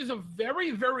just is a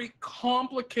very, very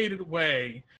complicated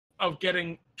way of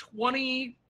getting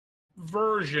 20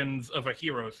 versions of a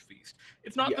hero's feast.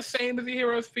 It's not the same as a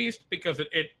hero's feast because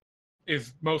it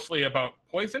is mostly about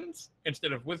poisons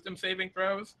instead of wisdom saving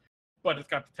throws, but it's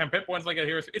got the 10 hit points like a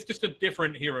hero's. It's just a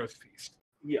different hero's feast.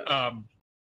 Yeah.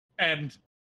 And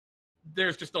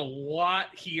there's just a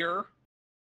lot here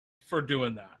for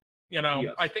doing that. You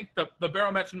know, I think the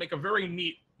Barometz make a very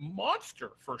neat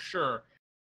monster for sure.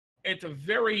 It's a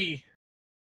very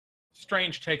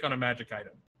strange take on a magic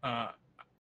item. I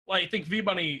think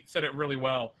V-Bunny said it really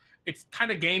well. It's kind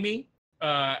of gamey,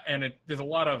 and there's a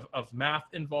lot of math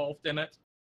involved in it.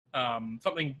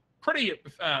 Something pretty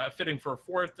fitting for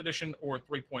 4th edition or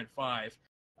 3.5,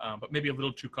 but maybe a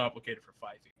little too complicated for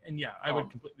 5e. And yeah, I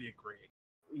would completely agree.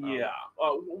 I'm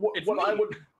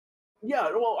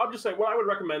just saying, what I would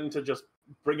recommend to just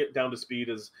bring it down to speed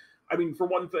is, I mean, for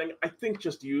one thing, I think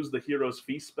just use the Hero's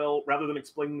Feast spell. Rather than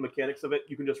explaining the mechanics of it,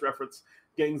 you can just reference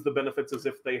gains the benefits as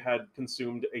if they had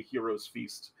consumed a Hero's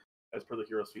Feast, as per the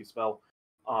Hero's Feast spell.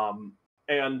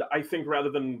 And I think rather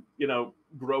than,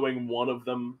 growing one of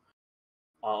them,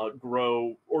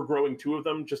 growing 2 of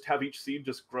them, just have each seed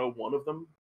just grow 1 of them.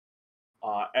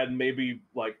 And maybe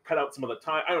cut out some of the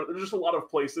time. I don't know, there's just a lot of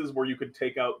places where you could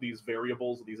take out these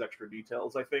variables, these extra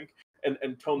details, I think,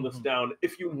 and tone this down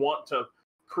if you want to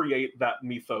create that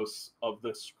mythos of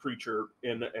this creature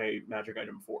in a magic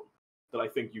item form. That I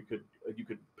think you could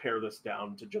pare this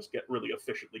down to just really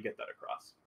efficiently get that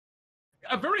across.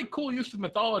 A very cool use of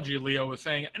mythology, Leo was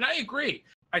saying, and I agree.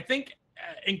 I think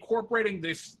incorporating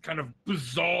this kind of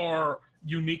bizarre,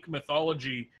 unique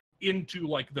mythology into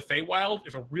the Feywild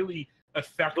is a really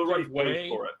effective way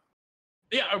for it.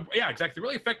 Yeah, exactly.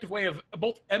 Really effective way of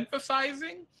both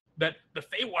emphasizing that the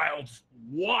Feywild's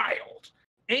wild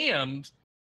and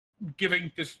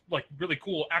giving this really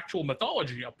cool actual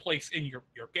mythology a place in your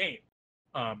game.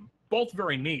 Both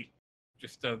very neat.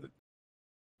 Just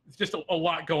it's just a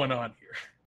lot going on here.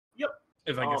 Yep.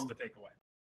 Is I guess the takeaway.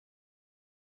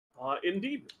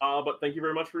 Indeed. But thank you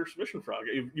very much for your submission, Frog.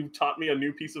 You've taught me a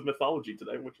new piece of mythology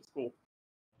today, which is cool.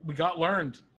 We got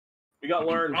learned. We got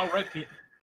learned. All right, Pete.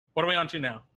 What are we on to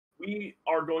now? We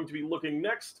are going to be looking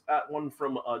next at one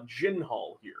from Jin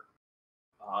Hall here.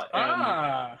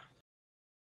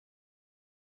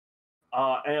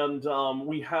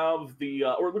 We have the,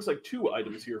 or it looks like two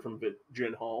items here from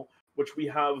Jin Hall, which we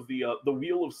have the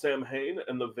Wheel of Samhain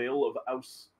and the Veil of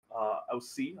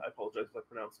Aussie. I apologize if I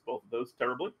pronounced both of those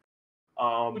terribly.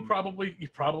 You probably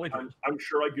did. I'm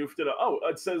sure I goofed it up. Oh,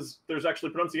 it says there's actually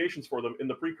pronunciations for them in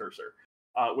the precursor,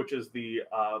 which is the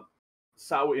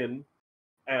Sao-in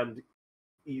and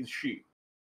Is-Shi.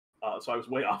 So I was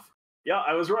way off. Yeah,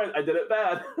 I was right. I did it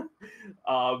bad.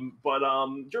 Jeremy,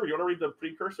 you want to read the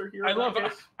precursor here?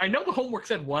 I know the homework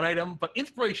said one item, but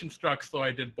inspiration struck, so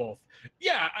I did both.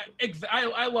 Yeah,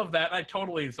 I love that. I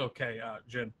totally is okay,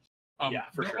 Jin. Yeah,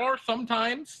 for sure. There are some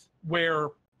times where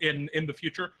in the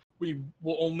future we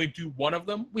will only do one of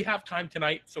them. We have time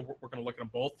tonight, so we're going to look at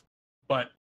them both. But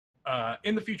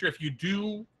in the future, if you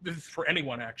do, this is for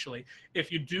anyone actually,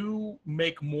 if you do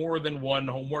make more than one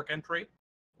homework entry,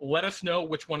 let us know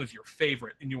which one is your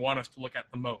favorite and you want us to look at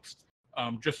the most.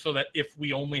 Just so that if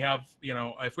we only have,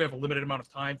 if we have a limited amount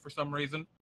of time for some reason,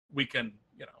 we can,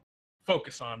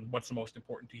 focus on what's the most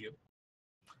important to you.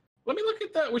 Let me look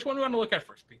at that. Which one do you want to look at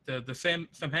first, Pete? The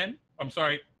Samhain? I'm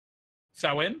sorry,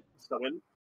 Sao-in? Sao-in.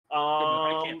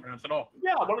 I can't pronounce it all.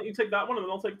 Yeah, why don't you take that one and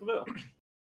then I'll take the veil.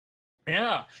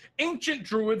 Yeah. Ancient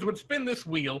druids would spin this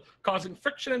wheel, causing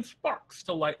friction and sparks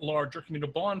to light larger communal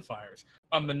bonfires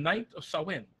on the night of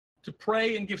Samhain, to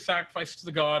pray and give sacrifice to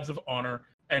the gods of honor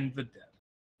and the dead.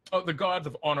 Oh, the gods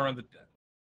of honor and the dead.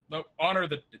 No, honor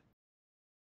the dead.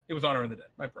 It was honor and the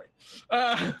dead, my brain.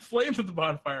 Flames of the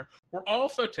bonfire were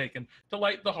also taken to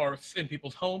light the hearths in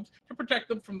people's homes to protect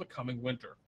them from the coming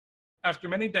winter. After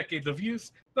many decades of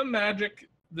use, the magic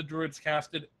the druids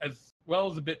casted, as well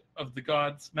as a bit of the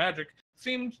gods' magic,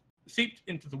 seeped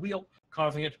into the wheel,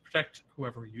 causing it to protect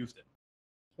whoever used it.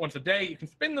 Once a day, you can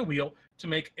spin the wheel to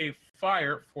make a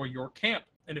fire for your camp.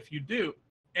 And if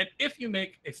you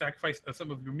make a sacrifice of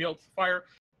some of your meal to fire,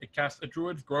 it casts a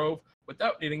druid's grove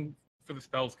without needing for the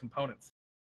spell's components.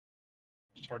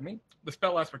 Pardon me. The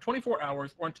spell lasts for 24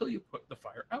 hours or until you put the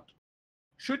fire out.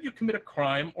 Should you commit a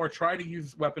crime or try to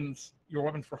use your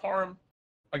weapons for harm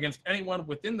against anyone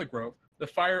within the grove, the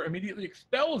fire immediately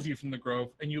expels you from the grove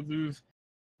and you lose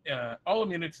all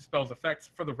immunity to spell's effects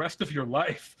for the rest of your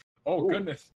life. Oh,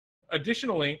 goodness.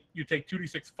 Additionally, you take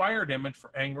 2d6 fire damage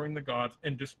for angering the gods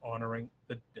and dishonoring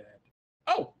the dead.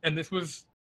 Oh, and this was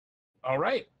all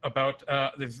right about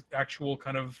this actual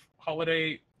kind of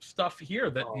holiday stuff here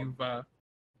that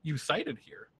you cited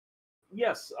here.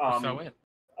 Yes. Samhain.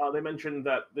 They mentioned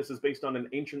that this is based on an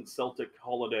ancient Celtic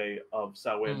holiday of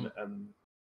Samhain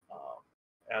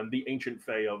and the ancient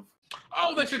fae of.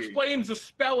 Oh, this explains the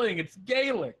spelling. It's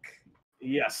Gaelic.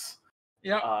 Yes.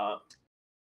 Yeah.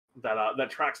 That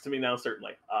tracks to me now,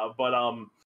 certainly.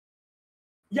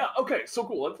 Yeah. Okay. So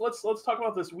cool. Let's talk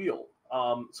about this wheel.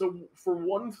 So for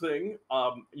one thing,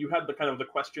 you had the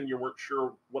question you weren't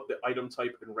sure what the item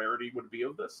type and rarity would be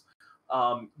of this.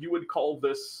 You would call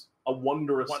this a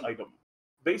wondrous item.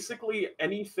 Basically,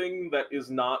 anything that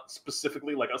is not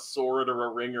specifically like a sword or a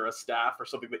ring or a staff or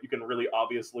something that you can really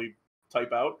obviously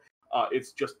type out.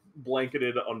 It's just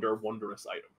blanketed under wondrous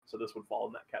item. So this would fall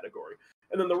in that category.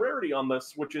 And then the rarity on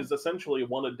this, which is essentially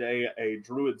one a day, a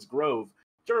Druid's Grove.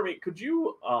 Jeremy, could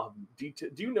you do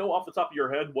you know off the top of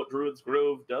your head what Druid's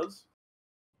Grove does?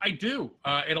 I do.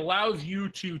 It allows you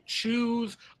to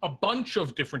choose a bunch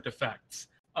of different effects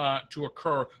to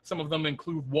occur. Some of them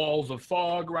include walls of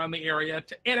fog around the area,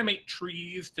 to animate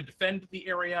trees, to defend the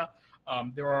area.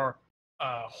 There are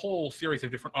a whole series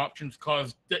of different options,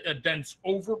 cause a dense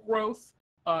overgrowth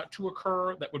to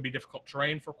occur that would be difficult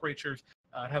terrain for creatures.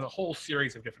 It has a whole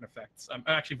series of different effects. I'm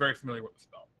actually very familiar with the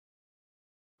spell.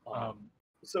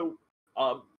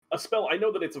 A spell, I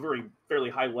know that it's a fairly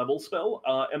high level spell,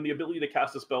 and the ability to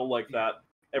cast a spell like that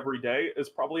every day is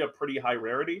probably a pretty high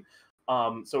rarity.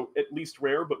 So at least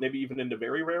rare, but maybe even into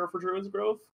very rare for Druid's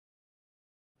Grove.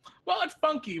 Well, it's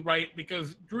funky, right?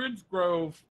 Because Druid's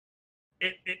Grove,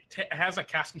 it has a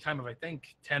casting time of, I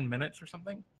think, 10 minutes or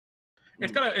something.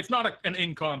 It's not an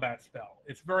in combat spell.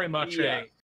 It's very much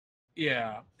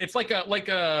it's like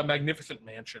a Magnificent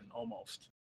Mansion almost,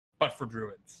 but for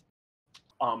druids.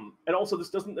 And also, this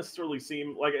doesn't necessarily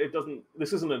seem like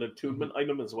this isn't an attunement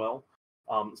item as well.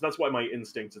 So that's why my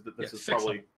instinct is that this is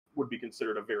probably would be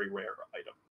considered a very rare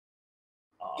item.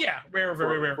 Rare,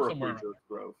 very rare. For a Druid's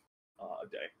Grove a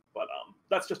day. But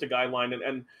that's just a guideline.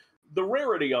 And the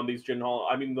rarity on these Jin Hall,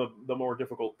 I mean, the more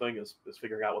difficult thing is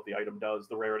figuring out what the item does.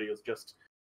 The rarity is just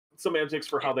semantics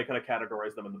for how they kind of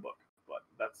categorize them in the book. But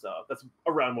that's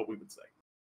around what we would say.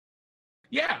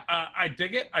 Yeah, I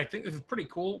dig it. I think this is pretty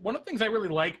cool. One of the things I really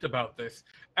liked about this,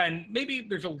 and maybe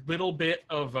there's a little bit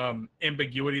of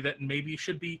ambiguity that maybe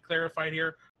should be clarified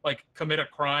here, like commit a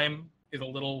crime is a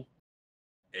little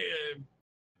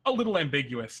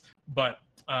ambiguous, but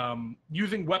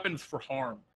using weapons for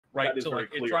harm, right? That is very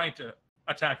clear. Trying to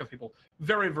attack other people,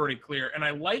 very, very clear. And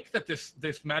I like that this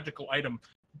magical item,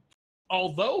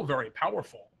 although very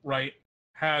powerful, right,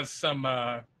 has some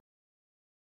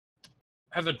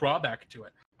has a drawback to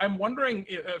it. I'm wondering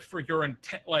if, for your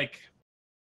intent, like,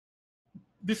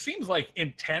 this seems like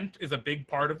intent is a big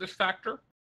part of this factor.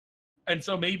 And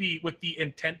so maybe with the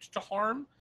intent to harm,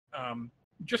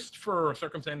 just for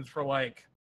circumstances for, like,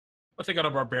 let's say you got a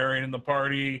barbarian in the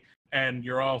party and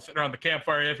you're all sitting around the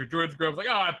campfire, you have your Druid's Grove, like,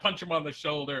 oh, I punch him on the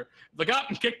shoulder. Like, oh,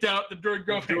 I'm kicked out, the Druid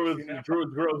Grove.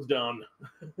 Druid's Grove's done.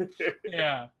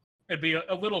 Yeah. It'd be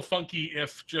a little funky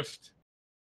if just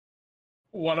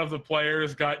one of the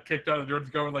players got kicked out of the Druid's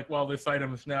Grove and like, well, this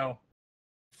item is now...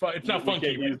 It's not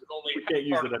funky. We can't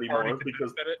use it anymore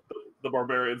because the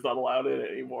barbarian's not allowed in it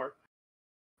anymore.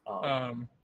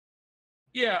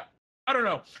 Yeah, I don't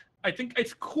know. I think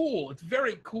it's cool. It's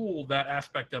very cool, that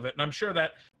aspect of it, and I'm sure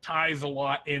that ties a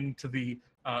lot into the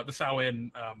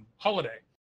Samhain holiday.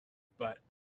 But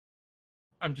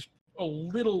I'm just a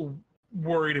little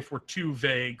worried if we're too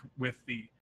vague with the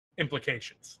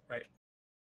implications, right?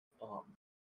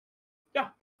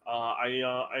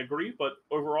 I agree, but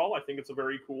overall, I think it's a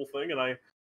very cool thing, and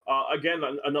again,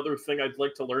 another thing I'd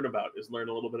like to learn about is learn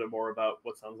a little bit more about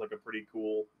what sounds like a pretty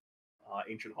cool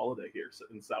ancient holiday here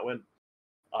in Samhain.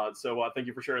 So thank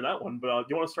you for sharing that one. But do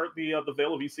you want to start the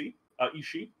Veil of Ishi?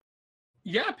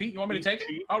 Yeah, Pete, you want me to take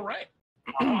it? All right.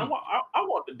 I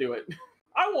want to do it.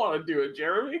 I want to do it,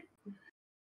 Jeremy.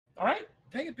 All right,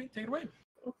 take it, Pete. Take it away.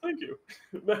 Oh, thank you.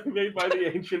 Made by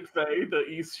the ancient Fae, the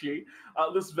Ishi.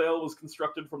 This veil was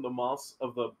constructed from the moss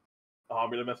of the... Oh, I'm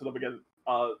going to mess it up again.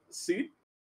 Seed.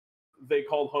 They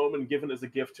called home and given as a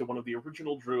gift to one of the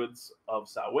original druids of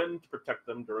Samhain to protect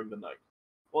them during the night.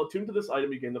 While attuned to this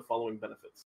item, you gain the following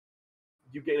benefits.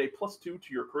 You gain a +2 to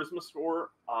your charisma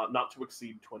score, not to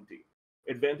exceed 20.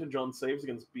 Advantage on saves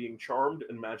against being charmed,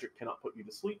 and magic cannot put you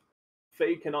to sleep.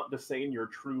 Fae cannot disdain your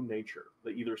true nature.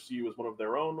 They either see you as one of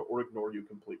their own or ignore you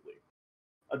completely.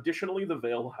 Additionally, the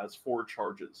veil has 4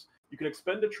 charges. You can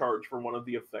expend a charge for one of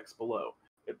the effects below.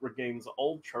 It regains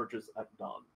all charges at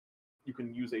dawn. You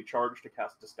can use a charge to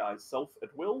cast Disguise Self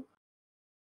at will.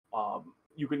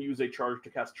 You can use a charge to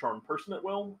cast Charm Person at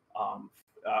will. And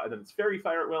then it's Fairy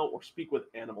Fire at will, or Speak with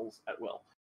Animals at will.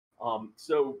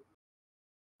 So,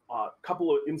 a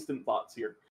couple of instant thoughts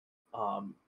here.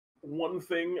 One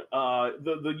thing,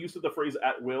 the use of the phrase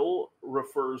 "at will"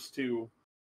 refers to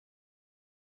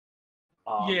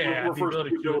the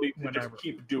ability to just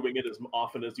keep doing it as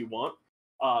often as you want.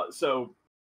 So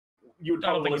you would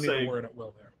probably want to say, the word "at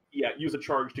will" there. Yeah, use a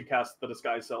charge to cast the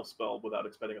Disguise Self spell without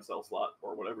expending a cell slot,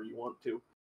 or whatever you want to.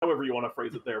 However you want to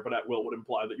phrase it there, but at will would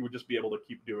imply that you would just be able to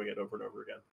keep doing it over and over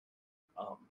again,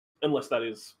 unless that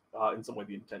is in some way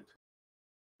the intent.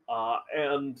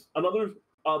 And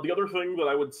the other thing that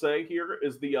I would say here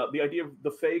is the idea of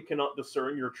the Fae cannot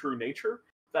discern your true nature.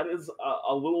 That is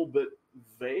a little bit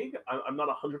vague. I'm not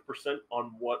 100%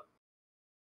 on what,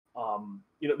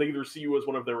 they either see you as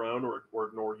one of their own or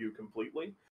ignore you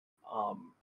completely.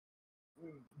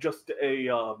 Just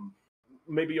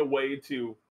maybe a way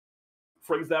to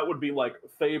phrase that would be like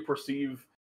Fae perceive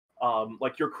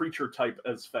like your creature type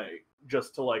as Fae,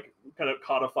 just to like kind of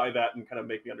codify that and kind of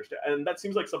make me understand. And that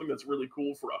seems like something that's really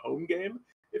cool for a home game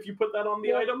if you put that on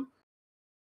the item.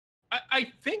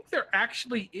 I think there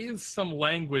actually is some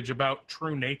language about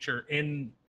true nature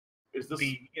in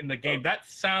the game. That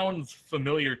sounds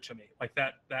familiar to me, like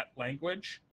that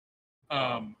language.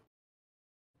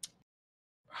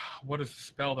 What is the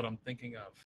spell that I'm thinking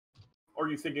of? Are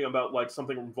you thinking about like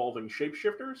something involving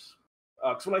shapeshifters?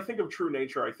 Because when I think of true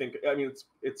nature,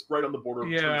 it's right on the border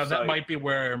of yeah, that might be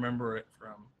where I remember it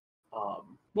from.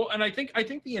 Well, and I think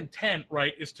the intent,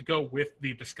 right, is to go with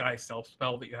the Disguise Self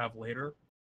spell that you have later.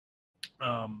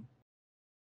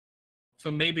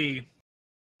 So maybe,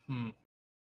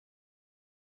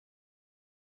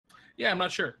 yeah, I'm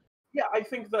not sure. Yeah, I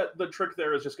think that the trick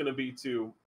there is just going to be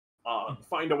to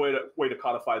find a way to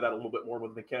codify that a little bit more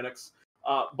with mechanics.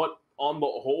 But on the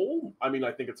whole, I mean,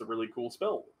 I think it's a really cool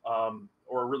spell,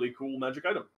 or a really cool magic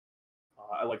item.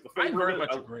 I like the flavor. I very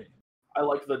much agree. I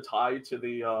like the tie to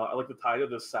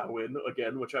the Samhain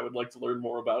again, which I would like to learn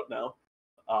more about now.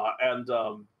 And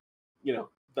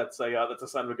that's a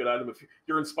sign of a good item. If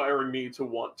you're inspiring me to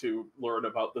want to learn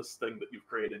about this thing that you've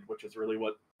created, which is really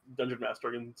what dungeon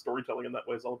mastering and storytelling in that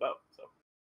way is all about. So,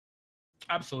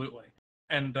 absolutely.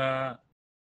 And I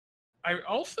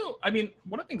mean,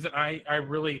 one of the things that I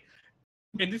really,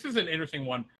 and this is an interesting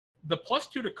one, the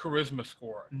 +2 to charisma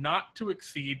score, not to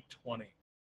exceed 20.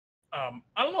 I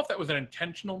don't know if that was an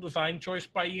intentional design choice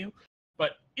by you,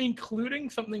 but including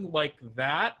something like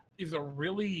that is a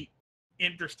really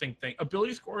interesting thing.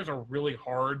 Ability scores are really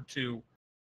hard to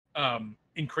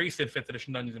increase in 5th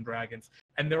edition Dungeons and Dragons,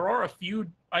 and there are a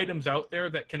few items out there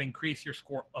that can increase your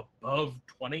score above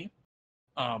 20,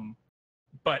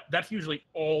 but that's usually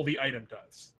all the item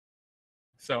does.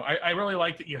 So I really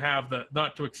like that you have the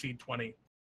not to exceed 20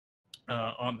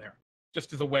 on there,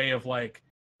 just as a way of like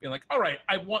being like, all right,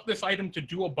 I want this item to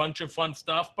do a bunch of fun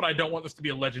stuff, but I don't want this to be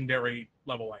a legendary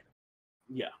level item.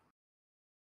 Yeah.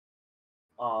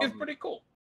 It's pretty cool.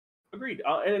 Agreed.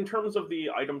 And in terms of the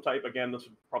item type, again, this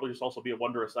would probably just also be a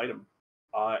wondrous item.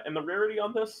 And the rarity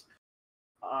on this,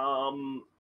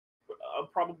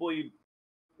 probably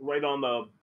right on the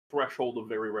threshold of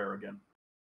very rare again.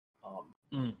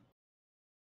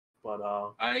 But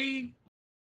I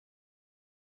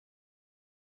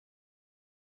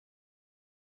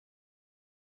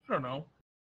don't know.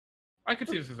 I could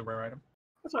see this as a rare item.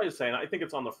 That's what I was saying. I think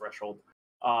it's on the threshold.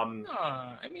 I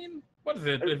mean, what is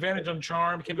it? Advantage on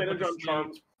charm. Advantage on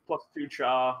charms, +2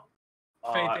 Cha.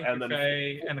 Faith and then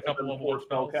Fae, and a couple of 4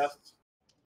 spells. casts.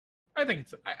 I think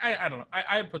it's. I don't know.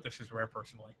 I put this as rare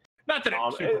personally. Not that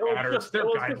it super matters. They're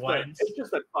guidelines. It's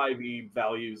just that 5e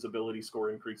values ability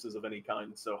score increases of any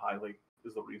kind so highly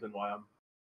is the reason why I'm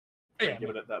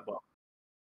giving it that bump.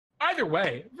 Either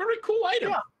way, very cool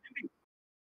item. Yeah.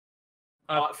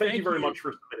 Thank you very much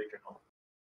for submitting, John.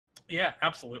 Yeah,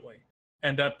 absolutely.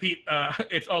 And Pete,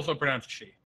 it's also pronounced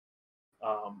she.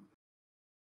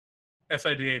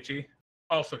 Sidhe,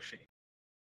 also she.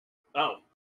 Oh.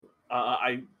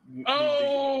 I need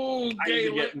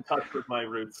to get in touch with my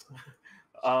roots.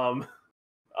 All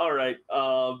right.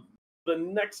 The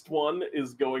next one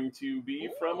is going to be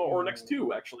from, or next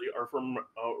two actually, are from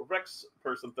Rex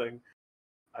person thing.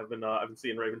 I've been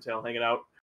seeing Raventail hanging out.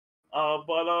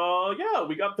 Yeah,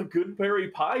 we got the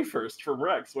Goodberry Pie first from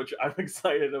Rex, which I'm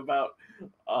excited about.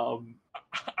 I'm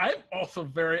also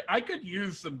I could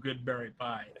use some Goodberry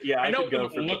Pie. Yeah, I know it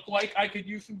doesn't look like I could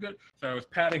use some good, so I was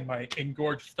patting my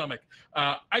engorged stomach.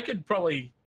 I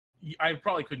probably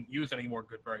couldn't use any more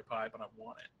Goodberry Pie, but I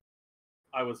want it.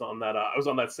 I was on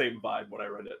that same vibe when I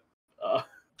read it.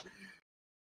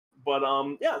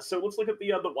 Yeah, so let's look at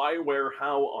the why, where,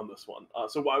 how on this one.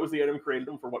 So why was the item created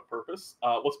and for what purpose?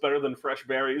 What's better than fresh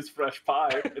berries, fresh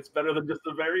pie? It's better than just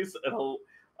the berries, and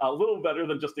a little better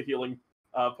than just a healing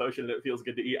potion, and it feels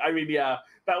good to eat. I mean, yeah,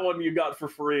 that one you got for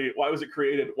free. Why was it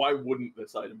created? Why wouldn't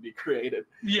this item be created?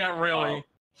 Yeah, really.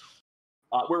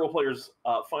 Where will players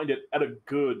find it? At a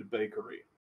good bakery,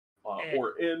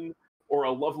 or inn, or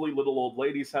a lovely little old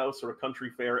lady's house, or a country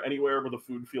fair, anywhere where the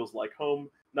food feels like home.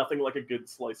 Nothing like a good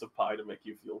slice of pie to make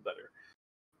you feel better.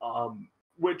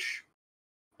 Which,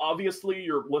 obviously,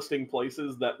 you're listing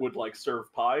places that would like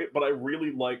serve pie, but I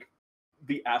really like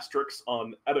the asterisks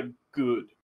on at a good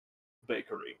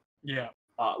bakery. Yeah.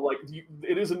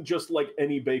 It isn't just like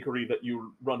any bakery that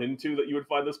you run into that you would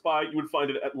find this pie. You would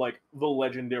find it at like the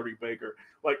legendary baker.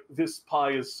 Like, this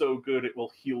pie is so good it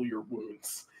will heal your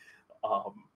wounds.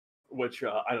 Which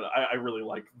I don't know. I really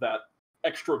like that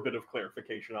extra bit of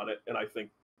clarification on it, and I think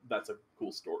that's a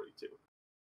cool story too.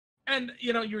 And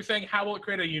you were saying, how will it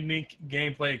create a unique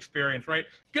gameplay experience, right?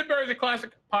 Goodberry is a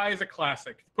classic, pie is a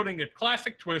classic. Putting a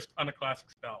classic twist on a classic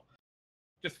spell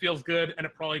just feels good, and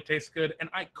it probably tastes good, and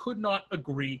I could not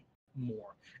agree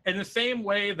more. In the same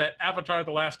way that Avatar: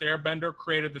 The Last Airbender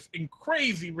created this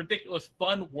crazy, ridiculous,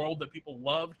 fun world that people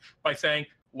loved by saying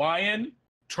lion,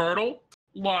 turtle,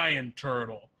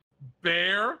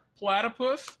 bear,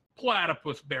 platypus,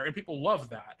 bear, and people love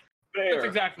that. Bear. That's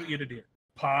exactly what you did here.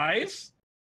 Pies,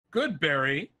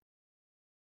 Goodberry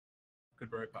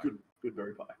pie.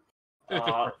 Goodberry pie. It's just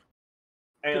perfect.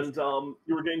 And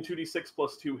you were getting 2d6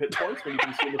 plus 2 hit points when you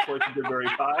consume a slice of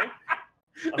Goodberry pie.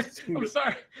 I'm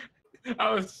sorry.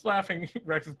 I was laughing at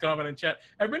Rex's comment in chat.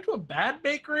 I've been to a bad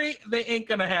bakery. They ain't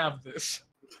gonna have this.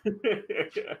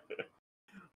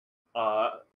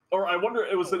 Or I wonder,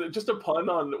 was it just a pun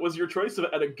on, was your choice of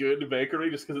at a good bakery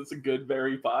just because it's a good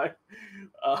berry pie?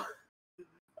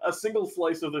 A single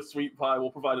slice of the sweet pie will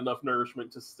provide enough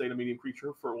nourishment to sustain a medium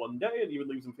creature for one day and even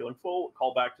leaves them feeling full.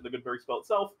 Call back to the Goodberry spell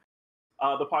itself.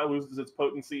 The pie loses its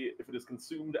potency if it is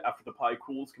consumed after the pie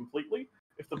cools completely.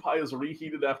 If the pie is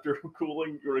reheated after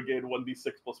cooling, you regain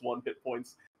 1d6 plus 1 hit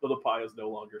points, though the pie is no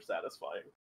longer satisfying.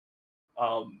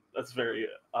 That's very.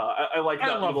 I like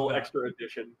that little extra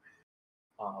addition.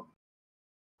 I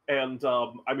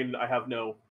mean, I have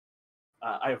no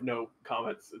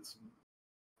comments.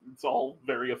 It's all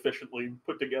very efficiently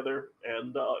put together,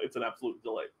 and it's an absolute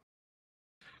delight.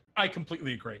 I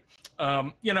completely agree.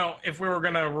 If we were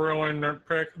going to ruin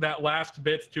that last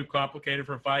bit's too complicated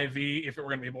for 5e, if it were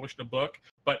going to be published in a book,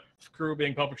 but screw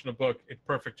being published in a book, it's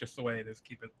perfect just the way it is.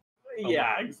 Keep it.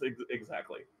 Yeah,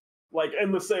 exactly. Like,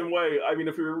 in the same way, I mean,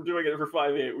 if we were doing it for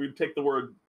 5e, we'd take the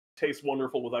word "tastes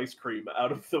wonderful with ice cream"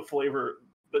 out of the flavor,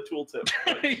 the tooltip.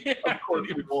 Like, Yeah, of course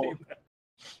we won't.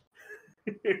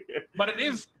 But it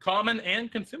is common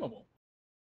and consumable.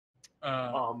 Do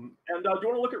you want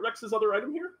to look at Rex's other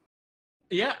item here?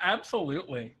 Yeah,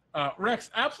 absolutely. Rex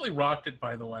absolutely rocked it,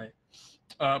 by the way.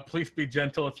 Please be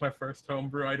gentle. It's my first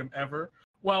homebrew item ever.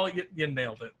 Well, you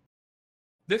nailed it.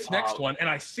 This next one, and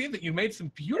I see that you made some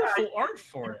beautiful art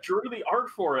for it. Drew the art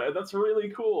for it, and that's really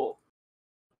cool.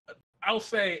 I'll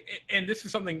say, and this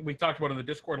is something we talked about in the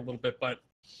Discord a little bit, but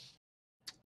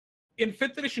in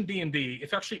 5th edition D&D,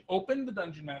 it's actually open the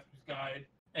Dungeon Master's Guide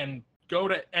and go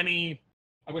to any.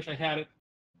 I wish I had it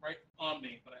right on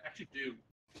me, but I actually do.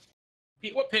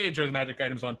 Pete, what page are the magic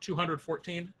items on?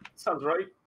 214? Sounds right.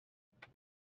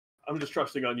 I'm just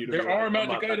trusting on you to. There are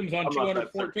magic items on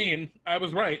 214. I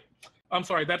was right. I'm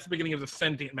sorry, that's the beginning of the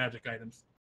sentient magic items.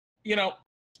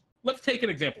 Let's take an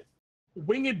example.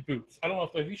 Winged boots. I don't know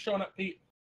if have you shown up, Pete?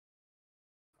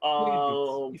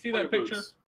 You see that picture?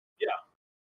 Boots. Yeah.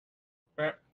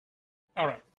 Right. All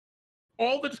right.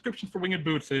 All the descriptions for winged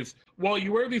boots is, while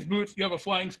you wear these boots, you have a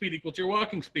flying speed equal to your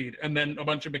walking speed, and then a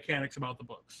bunch of mechanics about the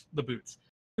boots.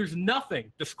 There's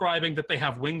nothing describing that they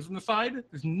have wings on the side.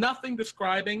 There's nothing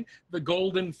describing the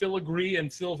golden filigree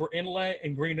and silver inlay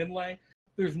and green inlay.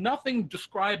 There's nothing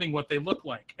describing what they look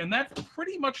like. And that's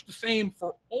pretty much the same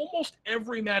for almost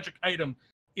every magic item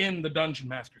in the Dungeon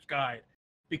Master's Guide.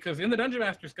 Because in the Dungeon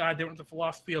Master's Guide, they went with the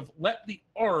philosophy of let the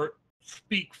art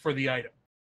speak for the item.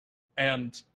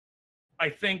 And I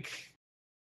think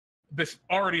this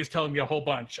already is telling me a whole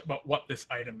bunch about what this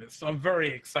item is. So I'm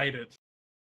very excited.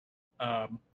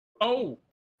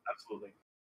 Absolutely.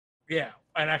 Yeah,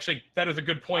 and actually, that is a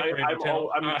good point.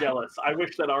 I'm jealous. I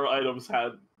wish that our items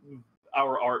had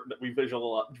our art that we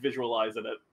visualize in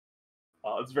it.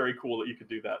 It's very cool that you could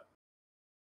do that.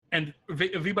 And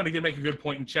everybody did make a good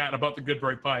point in chat about the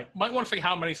Goodberry pie. Might want to say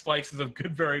how many slices of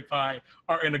Goodberry pie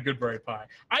are in a Goodberry pie.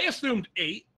 I assumed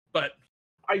 8, but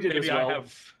I did maybe as well. I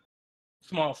have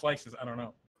small slices. I don't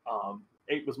know.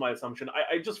 8 was my assumption.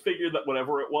 I just figured that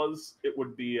whatever it was, it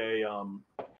would be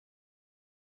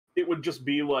it would just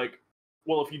be like,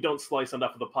 well, if you don't slice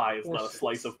enough of the pie, it's not a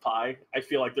slice of pie. I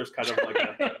feel like there's kind of like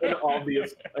an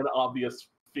obvious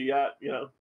fiat,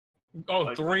 Oh,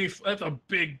 like, 3. That's a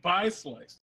big pie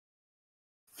slice.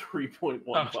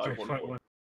 3.1514.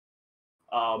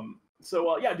 So do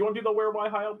you want to do the where, why,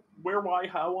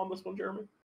 how on this one, Jeremy?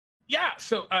 Yeah.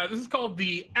 So this is called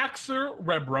the Axer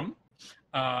Rebrum,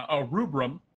 a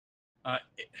rubrum.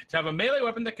 To have a melee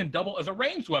weapon that can double as a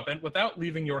ranged weapon without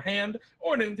leaving your hand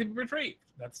or anything to be retrieved.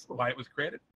 That's why it was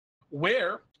created.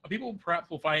 Where people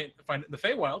perhaps will find it in the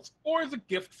Feywilds, or as a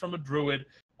gift from a druid,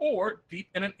 or deep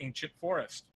in an ancient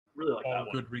forest. Really like all that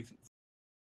one. Good reasons.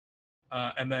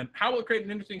 And then how will it create an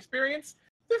interesting experience?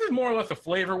 This is more or less a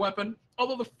flavor weapon,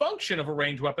 although the function of a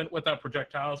ranged weapon without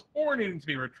projectiles or needing to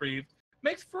be retrieved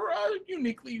makes for a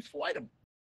uniquely useful item.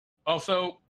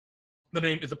 Also, the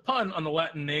name is a pun on the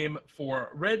Latin name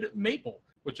for red maple,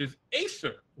 which is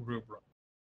Acer rubrum.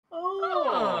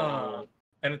 Oh.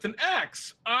 And it's an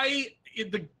axe. That's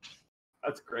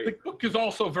great. The book is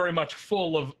also very much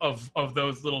full of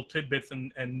those little tidbits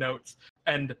and notes.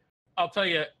 And I'll tell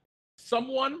you,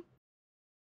 someone,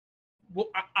 well,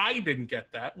 I didn't get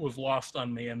that, was lost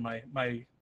on me and my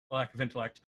lack of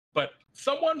intellect. But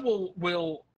someone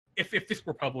will if this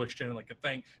were published in like a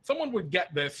thing, someone would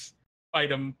get this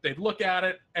item, they'd look at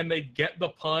it, and they'd get the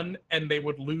pun, and they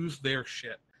would lose their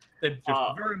shit. They'd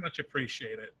just very much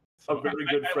appreciate it. So a very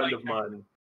good friend of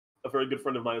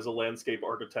mine is a landscape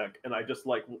architect, and I just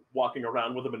like walking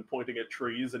around with him and pointing at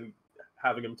trees and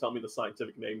having him tell me the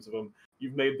scientific names of them.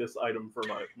 You've made this item for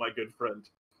my good friend,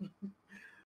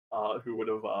 who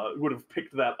would have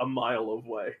picked that a mile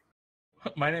away.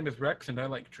 My name is Rex, and I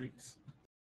like trees.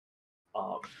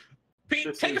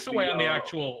 Pete, take us the, away on the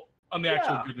actual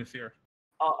goodness here.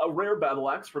 A rare battle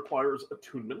axe requires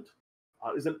attunement.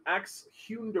 Is an axe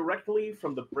hewn directly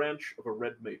from the branch of a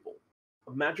red maple.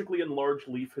 A magically enlarged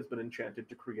leaf has been enchanted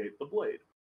to create the blade.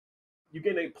 You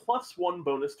gain a +1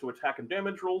 bonus to attack and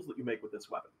damage rolls that you make with this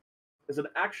weapon. As an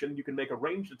action, you can make a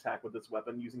ranged attack with this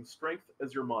weapon using strength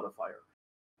as your modifier,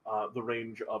 the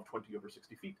range of 20 over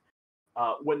 60 feet.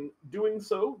 When doing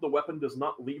so, the weapon does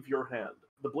not leave your hand.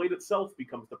 The blade itself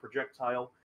becomes the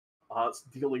projectile,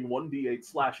 dealing 1d8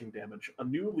 slashing damage. A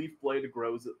new leaf blade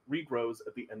regrows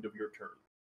at the end of your turn.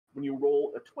 When you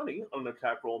roll a 20 on an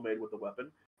attack roll made with the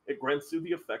weapon, it grants you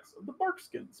the effects of the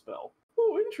Barkskin spell.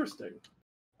 Oh, interesting.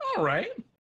 All right.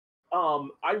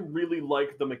 I really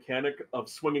like the mechanic of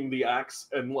swinging the axe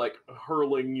and like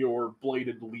hurling your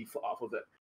bladed leaf off of it,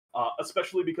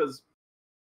 especially because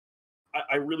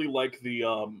I really like the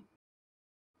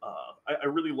I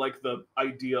really like the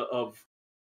idea of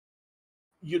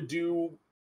you do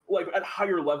like at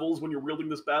higher levels when you're wielding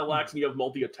this battle axe and you have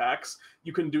multi attacks,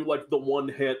 you can do like the one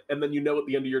hit, and then you know at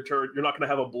the end of your turn you're not going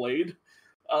to have a blade.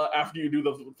 After you do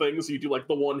the thing, so you do like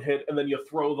the one hit, and then you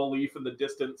throw the leaf in the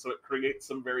distance, so it creates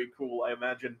some very cool, I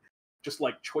imagine, just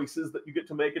like choices that you get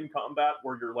to make in combat,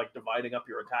 where you're like dividing up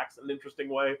your attacks in an interesting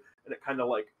way, and it kind of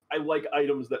like, I like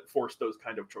items that force those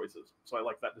kind of choices, so I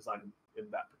like that design in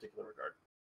that particular regard.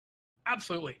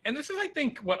 Absolutely. And this is, I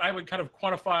think, what I would kind of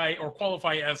quantify or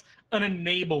qualify as an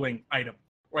enabling item,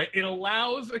 right? It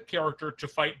allows a character to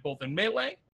fight both in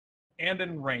melee and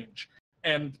in range.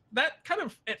 And that kind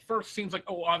of at first seems like,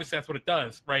 oh, obviously that's what it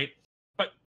does, right?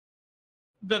 But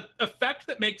the effect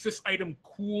that makes this item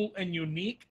cool and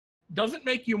unique doesn't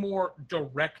make you more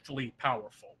directly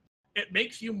powerful. It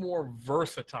makes you more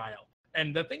versatile.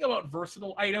 And the thing about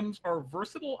versatile items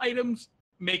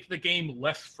make the game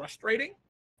less frustrating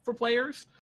for players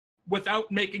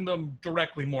without making them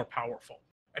directly more powerful.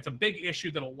 It's a big issue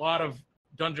that a lot of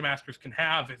Dungeon Masters can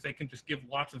have, is they can just give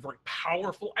lots of very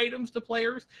powerful items to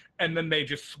players, and then they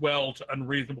just swell to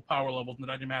unreasonable power levels, and the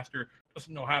Dungeon Master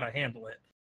doesn't know how to handle it.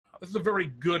 This is a very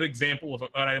good example of an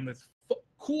item that's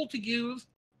cool to use,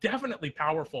 definitely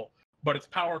powerful, but its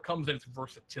power comes in its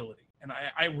versatility, and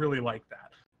I really like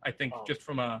that. I think just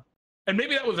from a, and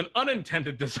maybe that was an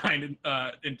unintended design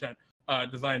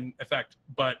design effect,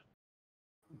 but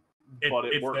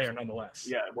it's works. there nonetheless.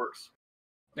 Yeah, it works.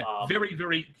 Yeah, very,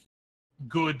 very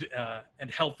good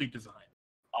and healthy design.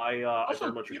 I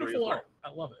very much agree. Beautiful art.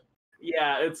 I love it.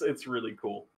 Yeah, it's really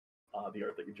cool. The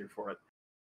art that you drew for it.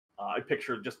 I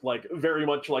pictured just like very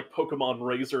much like Pokemon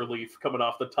Razor Leaf coming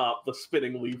off the top, the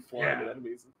spinning leaf flying at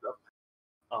enemies and stuff.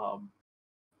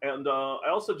 And I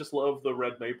also just love the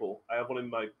red maple. I have one in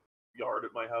my yard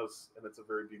at my house, and it's a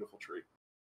very beautiful tree.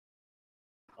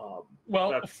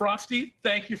 Well, Frosty,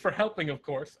 thank you for helping, of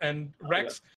course, and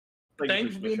Rex.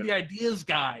 Thanks for being the ideas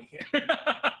guy.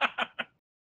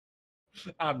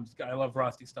 I love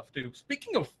Frosty stuff too.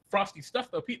 Speaking of Frosty stuff,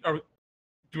 though, Pete, do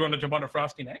you want to jump on to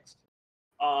Frosty next?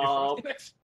 Frosty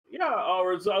next? Yeah,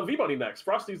 or it's V-Bunny next.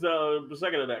 Frosty's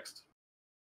second to next.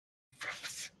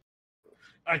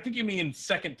 I think you mean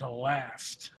second to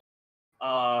last.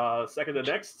 Second to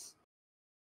next?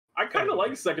 I kind of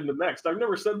like second to next. I've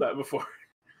never said that before.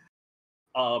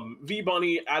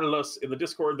 V-Bunny added us in the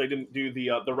Discord. They didn't do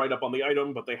the write-up on the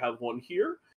item, but they have one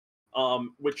here,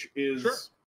 which is... Sure.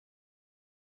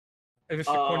 Is this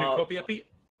your cornucopia, Pete?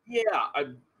 Yeah, I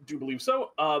do believe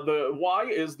so. The why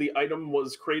is the item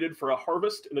was created for a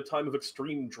harvest in a time of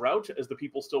extreme drought, as the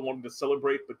people still wanted to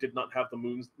celebrate but did not have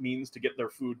the means to get their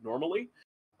food normally.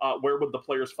 Where would the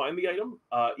players find the item?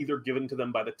 Either given to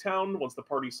them by the town once the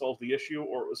party solved the issue,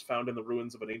 or it was found in the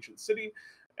ruins of an ancient city.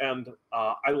 And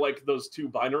I like those two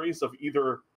binaries of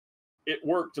either it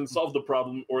worked and solved the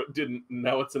problem, or it didn't, and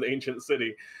now it's an ancient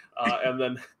city. And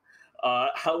then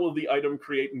how will the item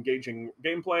create engaging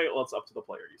gameplay? Well, it's up to the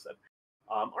player, you said.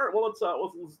 All right, well, let's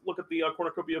look at the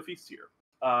Cornucopia Feast here.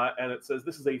 And it says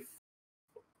this is a...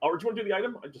 Oh, do you want to do the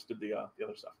item? I just did the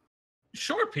other stuff.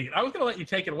 Sure, Pete. I was going to let you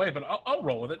take it away, but I'll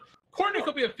roll with it.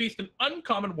 Cornucopia Feast, an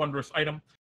uncommon, wondrous item.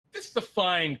 This is a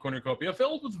fine cornucopia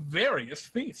filled with various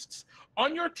feasts.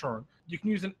 On your turn, you can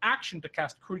use an action to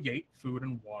cast Create Food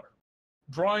and Water,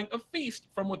 drawing a feast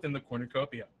from within the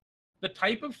cornucopia. The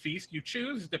type of feast you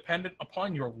choose is dependent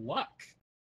upon your luck.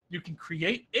 You can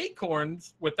create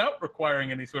acorns without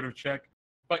requiring any sort of check,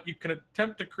 but you can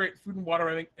attempt to create food and water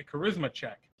having a charisma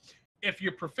check. If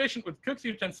you're proficient with cooks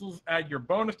utensils, add your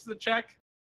bonus to the check.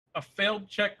 A failed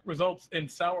check results in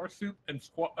sour soup and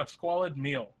a squalid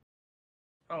meal.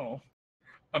 Oh.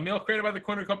 A meal created by the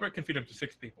cornucopia can feed up to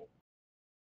 6 people.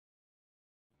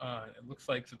 It looks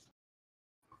like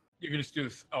you can just do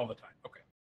this all the time. Okay.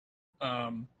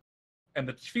 And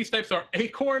the feast types are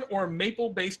acorn or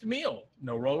maple-based meal.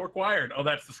 No roll required. Oh,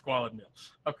 that's the squalid meal.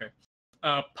 Okay.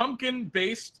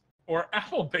 Pumpkin-based or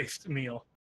apple-based meal.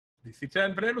 DC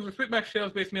 10. Bananas or sweet mashed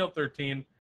potatoes-based meal, 13.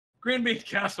 green bean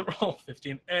casserole,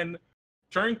 15, and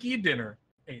turkey dinner,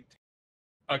 18.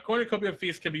 A cornucopia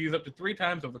feast can be used up to 3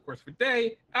 times over the course of a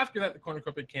day. After that, the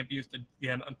cornucopia can't be used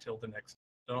again until the next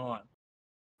dawn.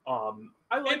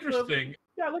 I like Interesting.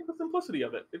 I like the simplicity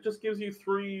of it. It just gives you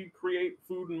 3 create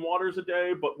food and waters a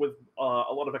day, but with a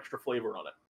lot of extra flavor on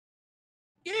it.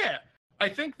 Yeah, I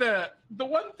think that the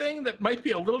one thing that might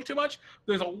be a little too much,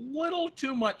 there's a little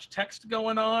too much text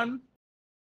going on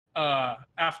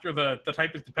after the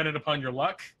type is dependent upon your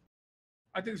luck.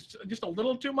 I think it's just a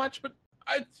little too much, but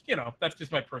that's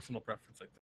just my personal preference, I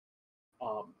think.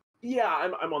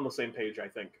 Yeah, I'm on the same page, I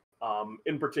think.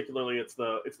 In particularly, it's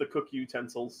the cook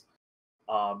utensils.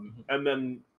 And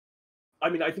then, I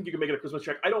mean, I think you can make it a charisma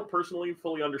check. I don't personally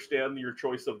fully understand your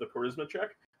choice of the charisma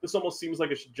check. This almost seems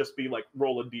like it should just be like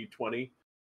roll a d20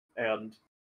 and,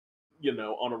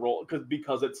 on a roll,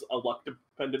 because it's a luck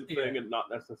dependent thing and not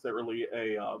necessarily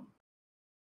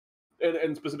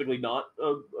and specifically not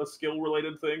a skill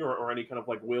related thing or any kind of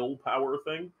like willpower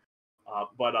thing.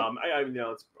 But I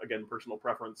it's again personal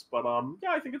preference. But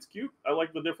yeah, I think it's cute. I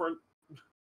like the different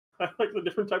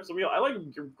types of meal. I like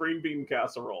your green bean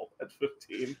casserole at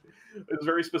 15. It's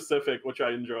very specific, which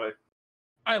I enjoy.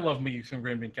 I love me some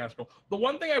green bean casserole.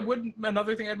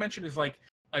 Another thing I'd mention is like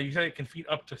you said it can feed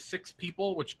up to 6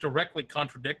 people, which directly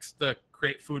contradicts the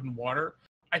create food and water.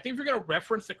 I think if you're going to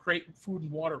reference the create food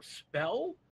and water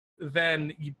spell,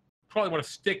 then you probably want to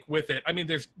stick with it. I mean,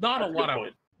 there's not a lot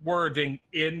of wording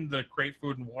in the create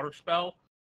food and water spell.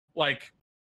 Like,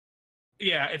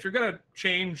 yeah, if you're going to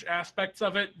change aspects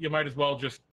of it, you might as well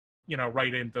just,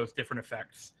 write in those different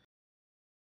effects.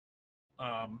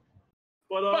 Yeah,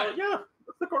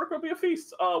 that's the cornucopia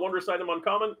feast. Wondrous item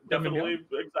uncommon, definitely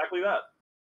exactly that.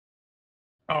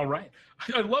 All right.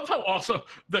 I love how also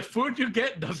the food you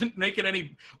get doesn't make it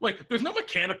any, like, there's no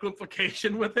mechanical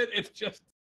implication with it. It's just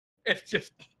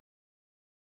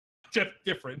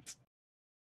different.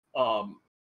 I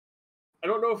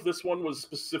don't know if this one was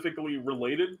specifically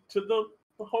related to the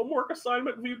homework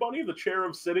assignment, V-Bunny, the chair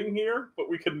of sitting here, but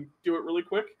we can do it really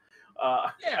quick.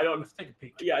 Let's take a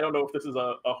peek. Yeah, I don't know if this is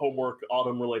a homework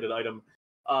autumn-related item.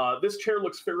 This chair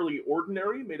looks fairly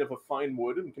ordinary, made of a fine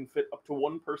wood, and can fit up to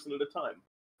 1 person at a time.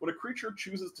 When a creature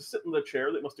chooses to sit in the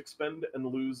chair, they must expend and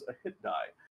lose a hit die.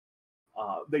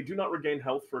 They do not regain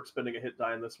health for expending a hit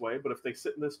die in this way, but if they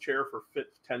sit in this chair for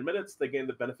 10 minutes, they gain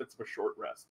the benefits of a short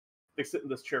rest. If they sit in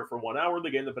this chair for 1 hour,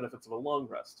 they gain the benefits of a long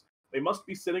rest. They must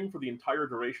be sitting for the entire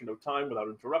duration of time without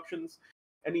interruptions.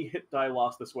 Any hit die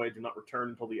lost this way do not return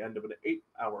until the end of an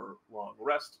 8-hour long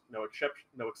rest. No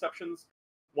exceptions.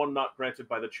 One not granted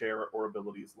by the chair or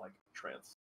abilities like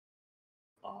trance.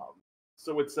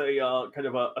 So it's a kind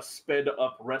of a sped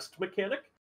up rest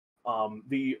mechanic.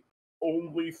 The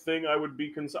only thing I would be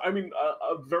concerned,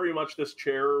 very much this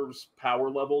chair's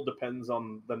power level depends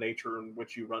on the nature in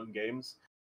which you run games.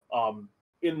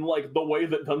 In like the way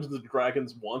that Dungeons &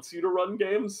 Dragons wants you to run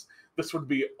games, this would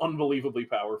be unbelievably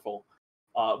powerful.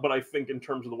 But I think in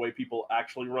terms of the way people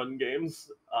actually run games,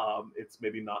 it's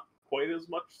maybe not quite as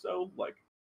much so. Like,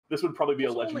 this would probably be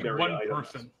a legendary only one item.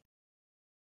 Person.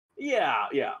 Yeah.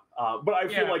 But I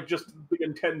feel like just the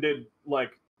intended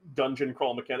like dungeon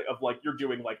crawl mechanic of like you're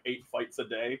doing like 8 fights a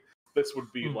day. This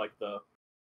would be like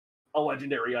a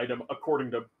legendary item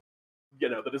according to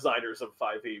the designers of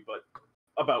 5e, but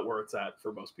about where it's at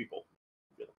for most people.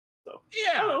 So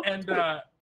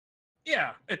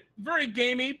it's very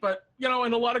gamey, but in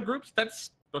a lot of groups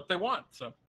that's what they want.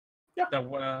 So yeah,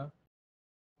 that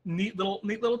neat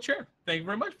little chair. Thank you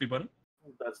very much, everybody.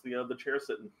 That's the chair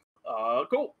sitting.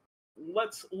 Cool.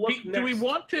 Let's look next. Do we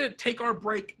want to take our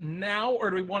break now, or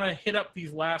do we want to hit up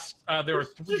these last? There are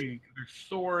 3. There's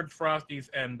Sword, Frosty's,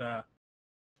 and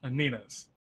Nina's.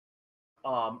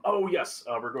 Oh yes,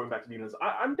 we're going back to Nina's.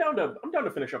 I'm down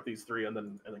to finish up these 3 and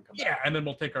then come back. Yeah, and then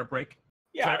we'll take our break.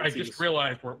 Yeah, I just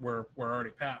realized we're already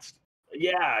past.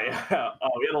 Yeah.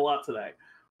 Oh, we had a lot today.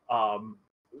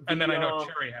 And then I know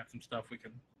Cherry had some stuff we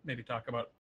can maybe talk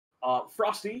about.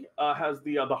 Frosty has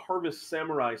the Harvest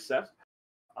Samurai set.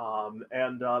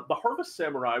 And the Harvest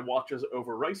Samurai watches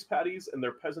over rice paddies and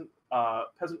their peasant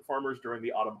farmers during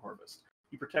the autumn harvest.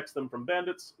 He protects them from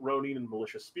bandits, ronin, and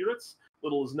malicious spirits.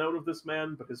 Little is known of this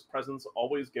man, but his presence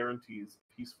always guarantees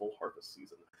peaceful harvest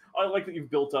season. I like that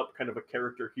you've built up kind of a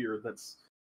character here that's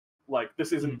like,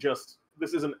 this isn't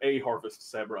a Harvest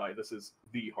Samurai, this is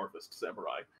the Harvest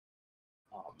Samurai.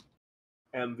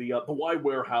 And the why,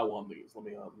 where, how on these. Let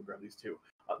me grab these 2.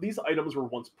 These items were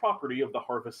once property of the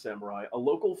Harvest Samurai, a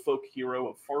local folk hero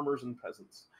of farmers and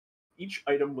peasants. Each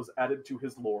item was added to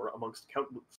his lore amongst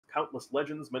countless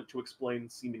legends meant to explain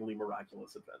seemingly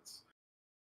miraculous events.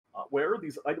 where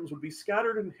these items would be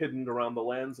scattered and hidden around the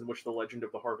lands in which the legend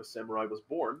of the Harvest Samurai was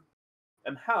born,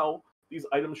 and how these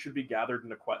items should be gathered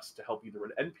in a quest to help either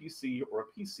an NPC or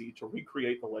a PC to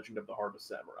recreate the legend of the Harvest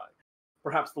Samurai.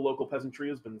 Perhaps the local peasantry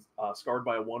has been scarred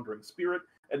by a wandering spirit,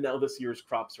 and now this year's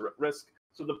crops are at risk,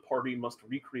 so the party must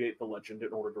recreate the legend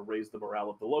in order to raise the morale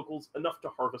of the locals enough to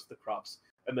harvest the crops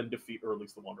and then defeat or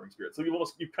release the wandering spirit. So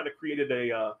you've kind of created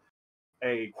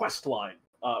a quest line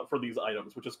for these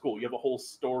items, which is cool. You have a whole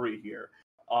story here.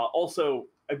 Also,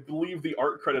 I believe the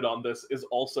art credit on this is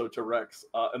also to Rex,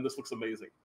 and this looks amazing.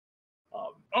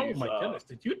 Oh my goodness!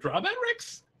 Did you draw that,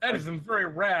 Rex? That is some very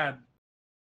rad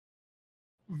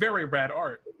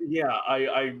art. Yeah,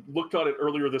 I looked on it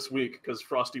earlier this week because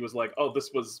Frosty was like, "Oh,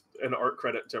 this was an art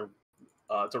credit to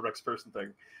Rex Person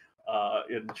thing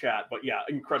in chat." But yeah,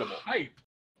 incredible. Hype.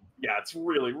 Yeah, it's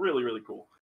really, really, really cool.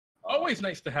 Always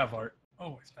nice to have art.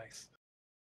 Always nice.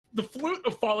 The Flute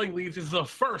of Falling Leaves is the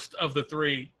first of the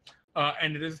three,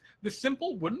 and it is the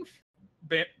simple wooden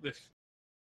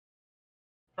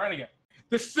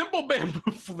the simple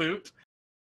bamboo flute,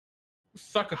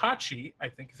 Shakuhachi, I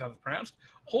think is how it's pronounced,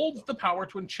 holds the power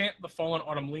to enchant the fallen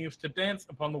autumn leaves to dance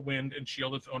upon the wind and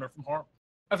shield its owner from harm.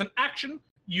 As an action,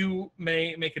 you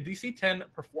may make a DC 10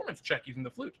 performance check using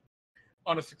the flute.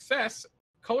 On a success,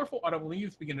 colorful autumn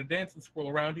leaves begin to dance and swirl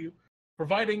around you,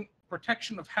 providing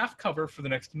protection of half cover for the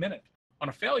next minute. On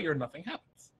a failure, nothing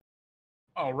happens.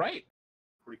 All right.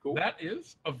 Pretty cool. That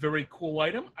is a very cool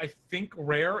item. I think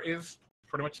rare is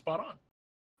pretty much spot on.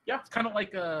 Yeah. It's kind of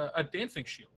like a dancing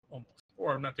shield, almost.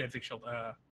 Or not dancing shield,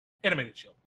 animated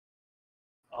shield.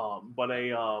 But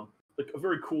a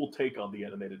very cool take on the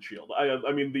animated shield.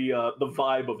 I mean the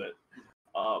vibe of it.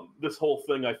 This whole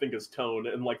thing I think is tone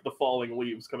and like the falling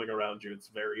leaves coming around you. It's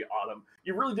very autumn.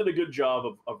 You really did a good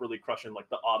job of really crushing like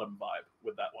the autumn vibe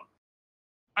with that one.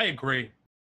 I agree,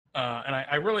 and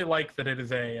I really like that it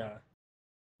is a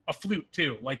flute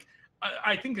too. Like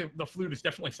I think the flute is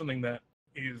definitely something that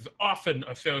is often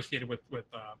associated with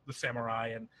the samurai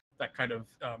and that kind of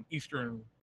Eastern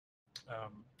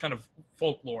kind of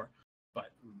folklore.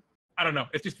 But I don't know.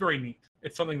 It's just very neat.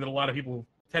 It's something that a lot of people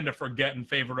tend to forget in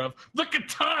favor of the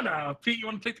katana. Pete, you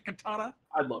want to take the katana?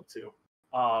 I'd love to.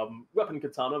 Weapon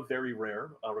katana, very rare,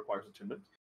 requires attunement.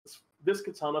 This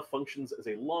katana functions as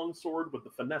a long sword with the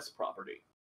finesse property.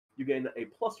 You gain a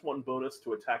 +1 bonus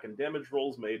to attack and damage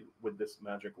rolls made with this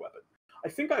magic weapon. I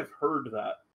think I've heard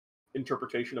that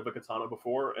interpretation of a katana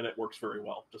before, and it works very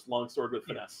well. Just long sword with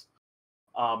finesse.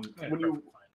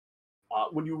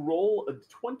 When you roll a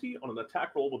 20 on an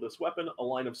attack roll with this weapon, a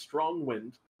line of strong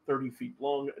wind, 30 feet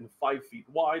long and 5 feet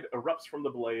wide, erupts from the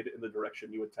blade in the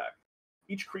direction you attack.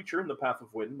 Each creature in the path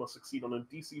of wind must succeed on a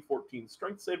DC 14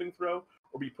 strength saving throw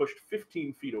or be pushed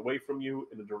 15 feet away from you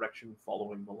in a direction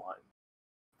following the line.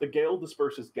 The gale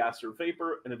disperses gas or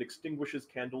vapor, and it extinguishes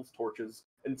candles, torches,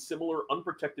 and similar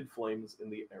unprotected flames in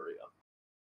the area.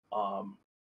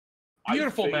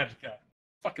 Beautiful Magicka.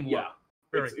 Fucking love.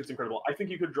 Yeah, it's incredible. I think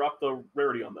you could drop the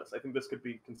rarity on this. I think this could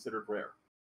be considered rare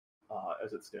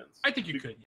as it stands. I think you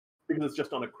could. Because it's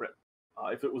just on a crit.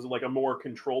 If it was like a more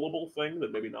controllable thing,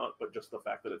 then maybe not, but just the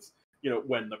fact that it's,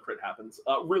 when the crit happens.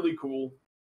 Really cool.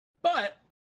 But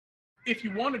if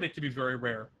you wanted it to be very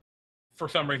rare, for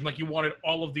some reason, like you wanted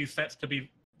all of these sets to be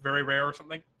very rare or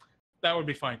something, that would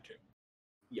be fine too.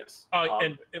 Yes.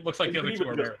 And it looks like the other two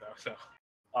are rare though, so.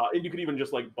 And you could even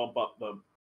just like bump up the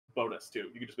bonus too.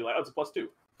 You could just be like, oh, it's a +2.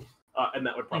 And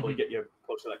that would probably get you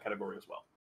close to that category as well.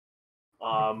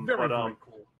 Very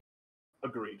cool.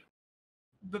 Agreed.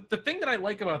 The thing that I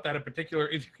like about that in particular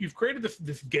is you've created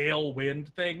this gale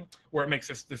wind thing where it makes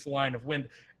this line of wind,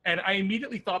 and I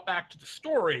immediately thought back to the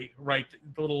story, right?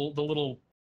 The little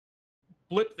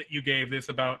blip that you gave this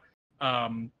about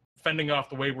fending off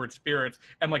the wayward spirits,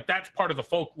 and like that's part of the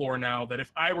folklore now. That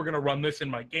if I were going to run this in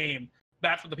my game,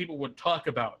 that's what the people would talk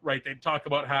about, right? They'd talk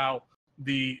about how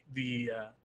the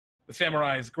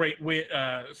samurai's great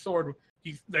sword.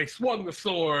 They swung the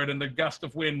sword, and the gust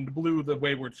of wind blew the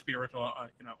wayward spirit,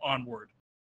 onward.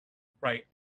 Right.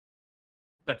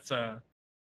 That's I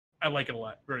like it a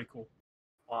lot. Very cool.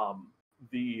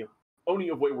 The Oni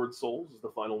of Wayward Souls is the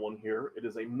final one here. It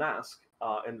is a mask,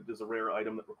 and it is a rare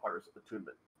item that requires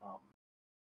attunement.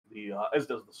 As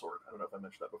does the sword. I don't know if I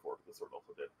mentioned that before, but the sword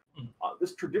also did.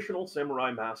 This traditional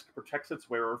samurai mask protects its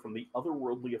wearer from the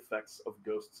otherworldly effects of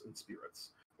ghosts and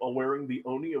spirits. While wearing the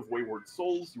Oni of Wayward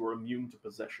Souls, you are immune to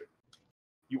possession.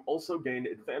 You also gain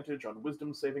advantage on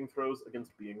wisdom saving throws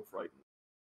against being frightened.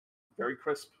 Very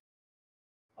crisp.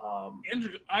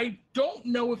 Andrew, I don't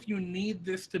know if you need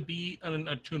this to be an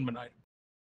attunement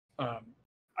item.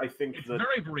 I think it's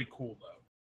very, very cool, though.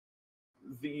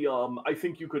 I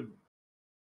think you could,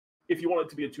 if you want it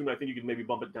to be attuned, I think you could maybe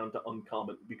bump it down to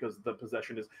uncommon because the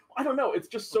possession is, I don't know, it's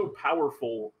just so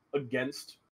powerful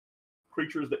against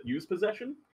creatures that use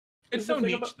possession. It's so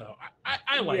niche, though.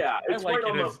 I like it. It's I like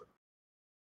right it on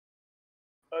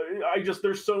as...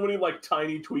 there's so many like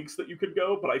tiny tweaks that you could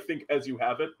go, but I think as you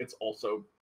have it, it's also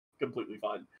completely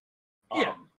fine.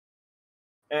 Yeah.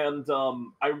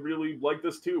 I really like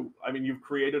this too. I mean, you've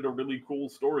created a really cool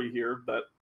story here that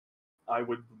I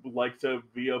would like to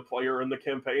be a player in the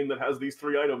campaign that has these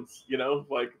 3 items, you know,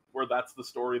 like where that's the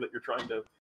story that you're trying to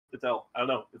tell. I don't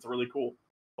know. It's really cool.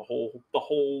 The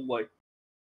whole like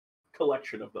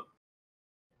collection of them.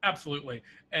 Absolutely.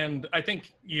 And I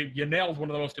think you nailed one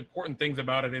of the most important things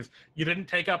about it is you didn't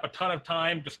take up a ton of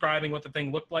time describing what the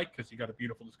thing looked like because you got a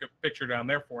beautiful picture down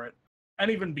there for it. And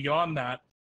even beyond that,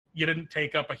 you didn't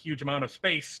take up a huge amount of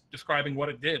space describing what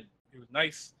it did. It was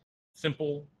nice,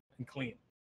 simple, and clean.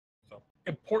 So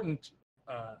important.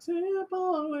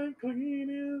 Simple and clean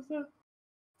is the...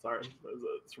 Sorry,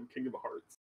 it's from Kingdom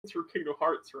Hearts. It's from Kingdom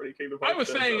Hearts, right? Kingdom Hearts. I would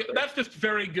say that's just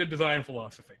very good design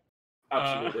philosophy.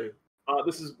 Absolutely.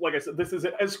 This is, like I said, this is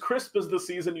as crisp as the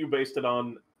season you based it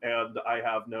on, and I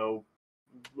have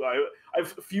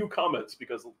a few comments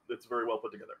because it's very well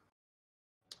put together.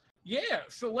 Yeah,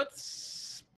 so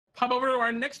let's pop over to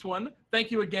our next one.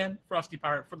 Thank you again, Frosty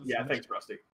Pirate, for the submission. Thanks,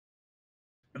 Frosty.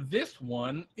 This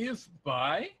one is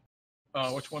by...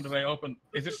 which one did I open?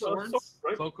 Is it Swords?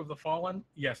 Right? Cloak of the Fallen?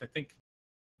 Yes, I think.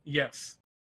 Yes.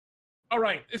 All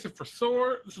right, this is for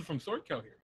Sword. This is from Swordco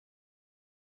here.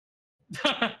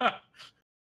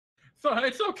 So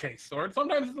it's okay, Sword.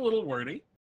 Sometimes it's a little wordy.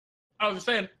 I was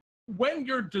saying, when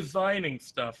you're designing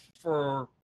stuff for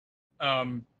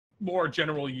more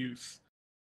general use,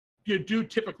 you do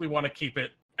typically want to keep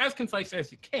it as concise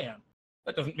as you can.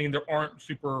 That doesn't mean there aren't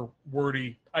super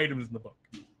wordy items in the book.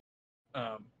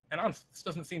 And honestly, this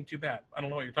doesn't seem too bad. I don't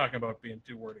know what you're talking about being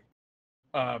too wordy.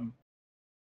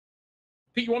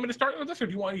 Pete, you want me to start with this, or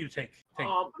do you want you to take? Yeah,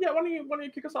 why don't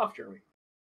you kick us off, Jeremy?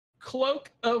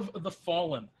 Cloak of the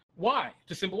Fallen. Why?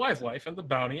 To symbolize life and the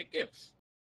bounty it gives.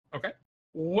 Okay?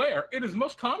 Where? It is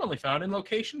most commonly found in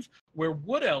locations where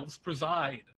wood elves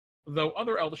preside, though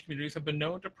other elvish communities have been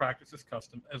known to practice this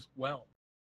custom as well.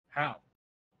 How?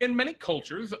 In many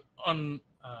cultures,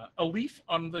 a leaf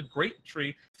on the great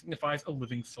tree signifies a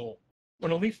living soul.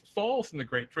 When a leaf falls from the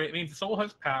great tree, it means the soul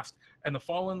has passed, and the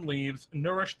fallen leaves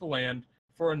nourish the land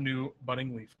for a new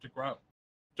budding leaf to grow.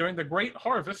 During the great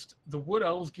harvest, the wood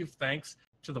elves give thanks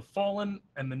to the fallen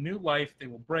and the new life they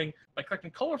will bring by collecting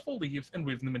colorful leaves and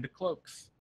weaving them into cloaks.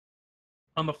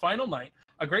 On the final night,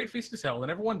 a great feast is held,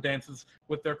 and everyone dances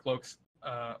with their cloaks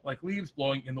like leaves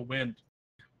blowing in the wind.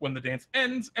 When the dance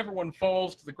ends, everyone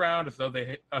falls to the ground as though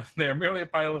they are merely a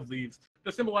pile of leaves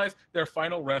to symbolize their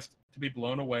final rest to be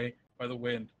blown away by the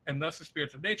wind. And thus the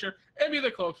spirits of nature imbue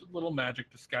their cloaks with little magic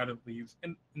to scatter leaves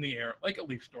in the air like a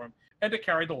leaf storm and to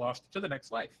carry the lost to the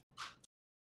next life.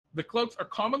 The cloaks are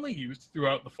commonly used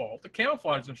throughout the fall to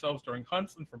camouflage themselves during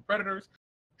hunts and from predators.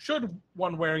 Should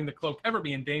one wearing the cloak ever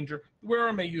be in danger, the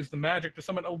wearer may use the magic to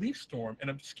summon a leaf storm and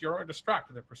obscure or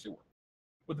distract their pursuer.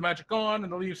 With the magic gone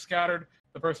and the leaves scattered,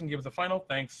 the person gives a final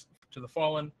thanks to the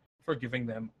fallen for giving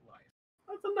them life.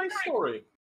 That's a nice story.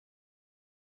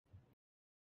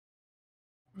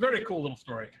 Very cool little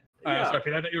story. Yeah. Sorry,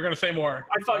 Pete, I thought you were going to say more.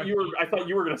 I thought you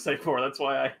were going to say more. That's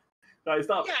why I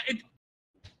stopped. Yeah,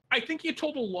 I think you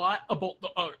told a lot about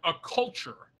a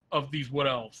culture of these wood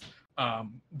elves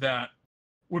that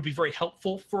would be very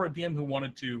helpful for a DM who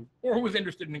wanted to, or who was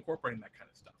interested in incorporating that kind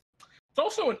of stuff. It's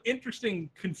also an interesting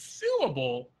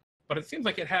consumable, but it seems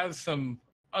like it has some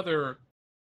other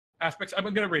aspects. I'm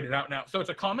going to read it out now. So it's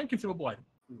a common consumable item.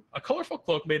 A colorful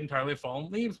cloak made entirely of fallen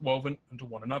leaves woven into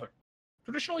one another.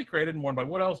 Traditionally created and worn by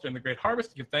wood elves during the Great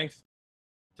Harvest to give thanks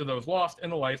to those lost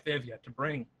and the life they have yet to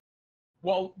bring.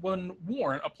 While when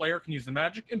worn, a player can use the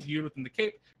magic imbued within the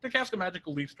cape to cast a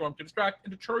magical leaf storm to distract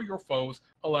and deter your foes,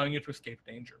 allowing you to escape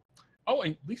danger. Oh,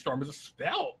 and leaf storm is a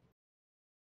spell.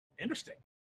 Interesting.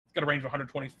 It's got a range of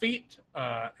 120 feet,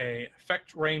 a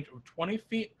effect range of 20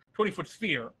 feet, 20-foot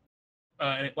sphere,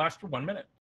 and it lasts for 1 minute.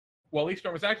 While leaf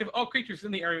storm is active, all creatures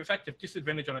in the area effect have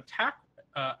disadvantage on attack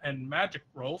and magic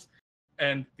rolls,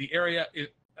 and the area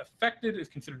affected is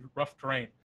considered rough terrain.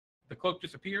 The cloak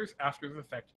disappears after the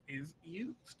effect is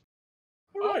used.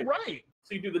 All right.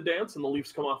 So you do the dance, and the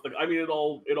leaves come off. I mean, it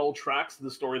all tracks the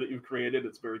story that you've created.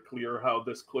 It's very clear how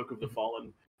this Cloak of the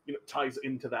Fallen, ties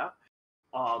into that.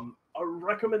 A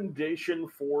recommendation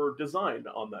for design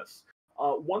on this.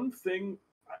 One thing,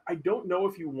 I don't know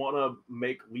if you want to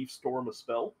make Leaf Storm a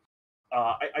spell.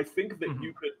 I think that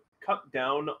you could cut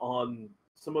down on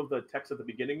some of the text at the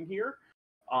beginning here.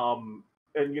 And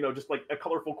just like a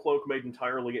colorful cloak made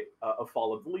entirely of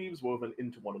fallen leaves woven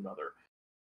into one another.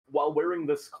 While wearing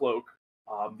this cloak,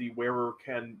 the wearer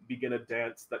can begin a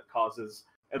dance that causes,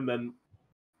 and then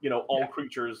all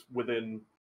creatures within.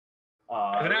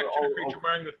 As an action, a creature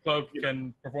wearing this cloak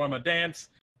can perform a dance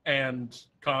and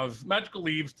cause magical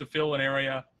leaves to fill an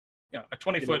area, a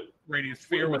 20-foot radius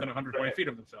sphere within 120 feet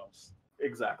of themselves.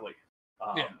 Exactly.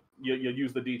 You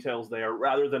use the details there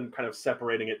rather than kind of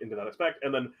separating it into that aspect.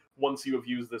 And then once you have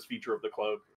used this feature of the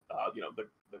cloak,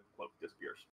 the cloak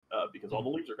disappears because all the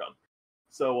leaves are gone.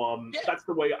 So that's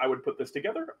the way I would put this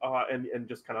together and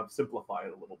just kind of simplify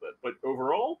it a little bit. But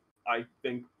overall, I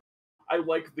think I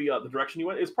like the direction you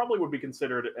went. It probably would be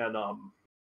considered an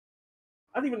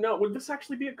I don't even know. Would this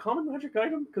actually be a common magic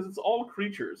item? Because it's all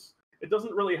creatures. It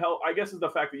doesn't really help. I guess is the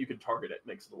fact that you can target it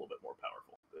makes it a little bit more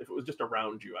powerful. If it was just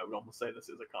around you, I would almost say this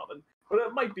is a common. But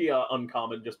it might be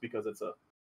uncommon just because it's a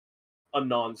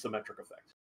non-symmetric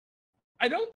effect. I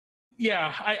don't.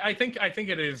 Yeah, I think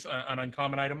it is an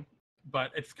uncommon item,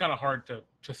 but it's kind of hard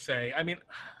to say. I mean,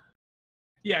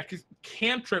 yeah, because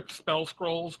cantrip spell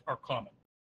scrolls are common.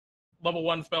 Level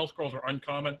 1 spell scrolls are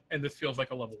uncommon, and this feels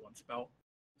like a level 1 spell.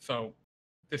 So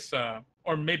this,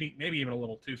 or maybe even a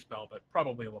level 2 spell, but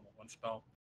probably a level 1 spell.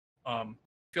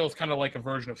 Feels kind of like a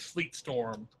version of Sleet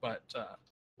Storm, but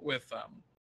with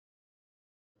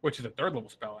which is a 3rd level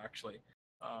spell actually.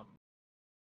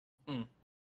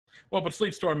 Well, but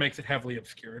Sleet Storm makes it heavily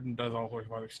obscured and does all sorts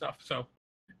of other stuff. So,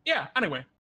 yeah. Anyway,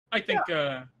 I think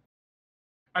I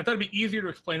thought it'd be easier to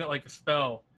explain it like a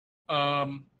spell.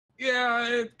 Yeah,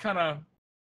 it kind of.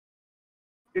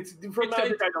 It's for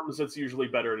magic items. It's usually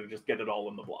better to just get it all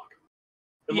in the block,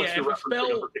 unless you're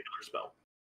referencing a particular spell.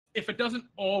 If it doesn't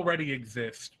already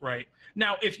exist, right?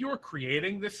 Now, if you're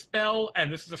creating this spell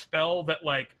and this is a spell that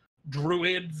like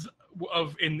druids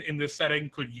in this setting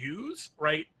could use,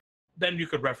 right? Then you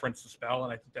could reference the spell,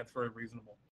 and I think that's very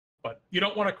reasonable. But you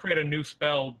don't want to create a new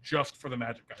spell just for the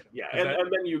magic item. Yeah, and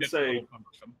then you'd say,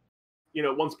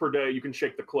 once per day you can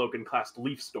shake the cloak and cast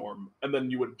Leaf Storm, and then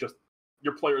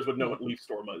your players would know what Leaf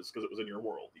Storm is because it was in your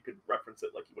world. You could reference it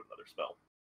like you would another spell.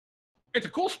 It's a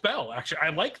cool spell, actually. I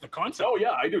like the concept. Oh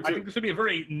yeah, I do too. I think this would be a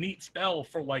very neat spell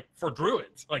for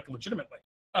druids, like legitimately.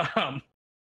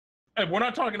 And we're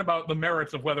not talking about the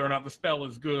merits of whether or not the spell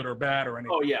is good or bad or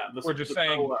anything. Oh yeah, we're just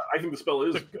saying. I think the spell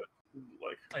is good.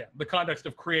 The context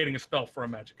of creating a spell for a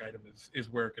magic item is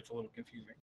where it gets a little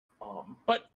confusing.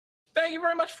 But thank you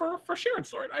very much for sharing,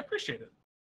 Sword. I appreciate it.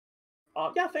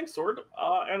 Yeah, thanks, Sword.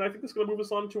 And I think this is going to move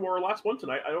us on to our last one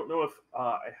tonight. I don't know if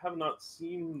I have not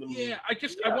seen them. Yeah,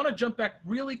 I want to jump back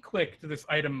really quick to this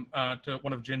item, to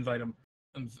one of Jin's items,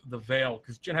 the Veil,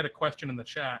 because Jin had a question in the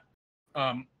chat.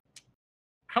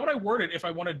 How would I word it if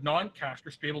I wanted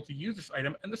non-casters to be able to use this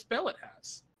item and the spell it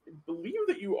has? I believe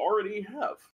that you already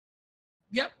have.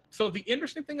 Yep. So the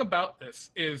interesting thing about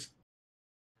this is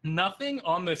nothing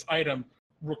on this item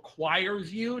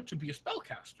requires you to be a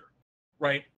spellcaster,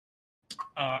 right?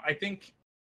 I think,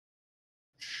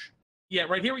 yeah,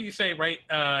 right here where you say, right,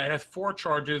 it has 4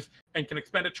 charges and can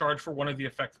expend a charge for one of the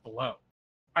effects below.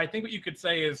 I think what you could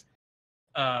say is,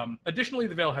 additionally,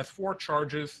 the Veil has 4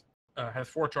 charges,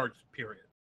 period.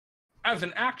 As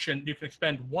an action, you can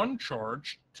expend 1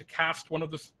 charge to cast one of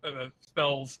the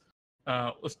spells,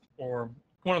 or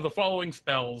one of the following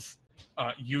spells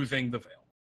using the Veil.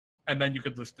 And then you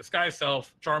could list Disguise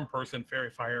Self, Charm Person,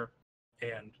 Fairy Fire,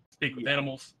 and Speak with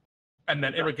Animals. And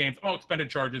then it regains all expended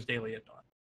charges daily at dawn.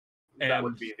 And that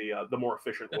would be the more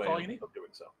efficient way of doing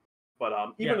so. But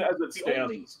even as it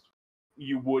stands,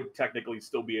 you would technically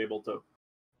still be able to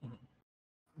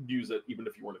use it even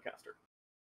if you weren't a caster.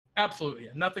 Absolutely.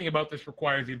 Nothing about this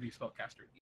requires you to be a spellcaster.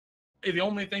 The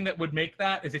only thing that would make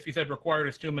that is if you said required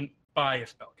attunement by a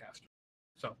spellcaster.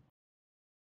 So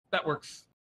that works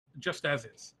just as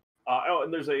is.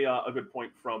 And there's a good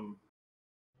point from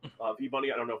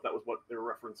V-Bunny. I don't know if that was what they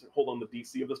were referencing. Hold on, the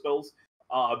DC of the spells.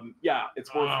 Yeah,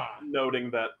 it's worth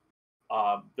noting that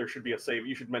there should be a save.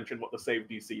 You should mention what the save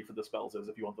DC for the spells is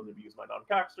if you want them to be used by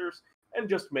non-casters, and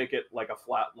just make it like a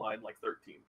flat line, like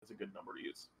 13 is a good number to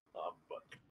use. But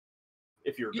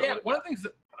if you're one of the things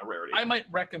that kind of rarity, I might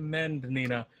recommend,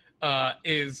 Nina,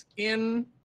 is in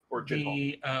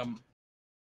the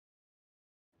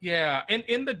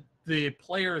in the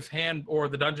player's hand or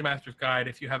the Dungeon Master's Guide,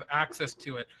 if you have access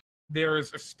to it,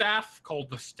 there's a staff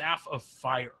called the Staff of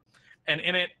Fire, and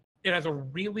in it has a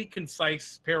really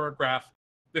concise paragraph.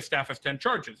 This staff has 10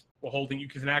 charges. While holding, you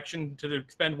can action to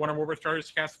expend 1 or more of its charges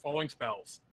to cast the following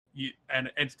spells.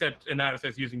 And instead, in that it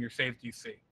says using your save DC.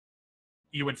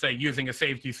 You would say using a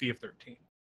save DC of 13.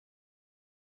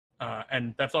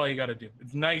 And that's all you got to do.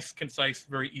 It's nice, concise,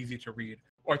 very easy to read.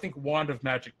 Or I think Wand of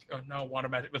Magic. Oh, no, Wand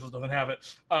of Magic Missiles doesn't have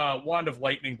it. Wand of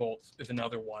Lightning Bolts is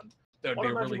another one that would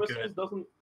be really good. Doesn't.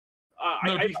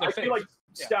 No, I they're feel like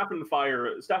Yeah. Staff and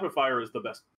Fire is the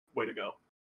best way to go.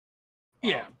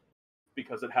 Yeah.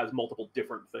 Because it has multiple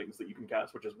different things that you can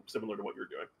cast, which is similar to what you're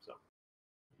doing. So.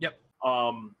 Yep.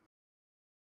 Um.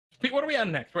 Pete, what are we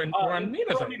on next? We're on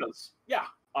Nina's. Yeah.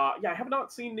 Yeah, I have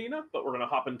not seen Nina, but we're gonna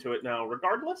hop into it now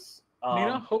regardless.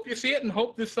 Nina, hope you see it and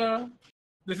hope this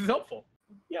is helpful.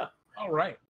 Yeah. All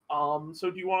right.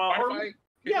 So do you want to?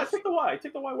 Yeah, take the Y.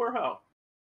 Take the Y. Where? How?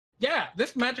 Yeah,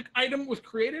 this magic item was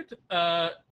created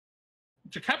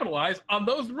to capitalize on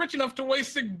those rich enough to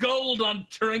waste the gold on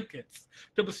trinkets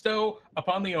to bestow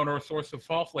upon the owner a source of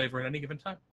fall flavor at any given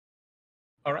time.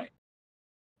 All right.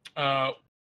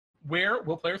 Where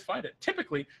will players find it?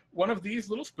 Typically, one of these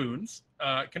little spoons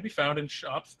can be found in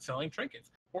shops selling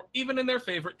trinkets, or even in their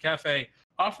favorite cafe,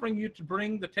 offering you to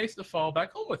bring the taste of fall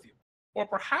back home with you. Or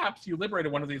perhaps you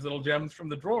liberated one of these little gems from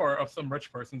the drawer of some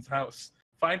rich person's house.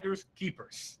 Finders,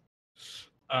 keepers.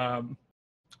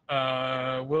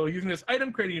 Will using this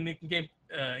item create a unique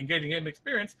engaging game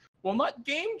experience, while not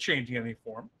game-changing in any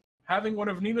form. Having one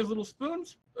of Nina's little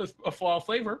spoons, a fall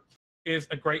flavor, is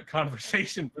a great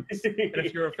conversation piece. And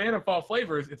if you're a fan of fall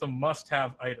flavors, it's a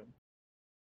must-have item.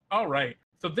 All right.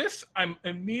 So this, I'm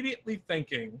immediately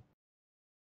thinking,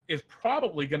 is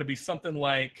probably going to be something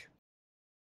like.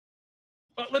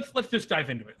 Let's just dive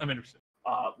into it. I'm interested.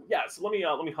 Yeah. So let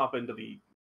me hop into the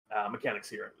mechanics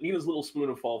here. Nina's little spoon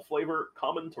of fall flavor,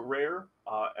 common to rare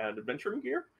and adventuring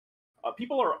gear.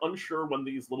 People are unsure when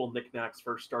these little knickknacks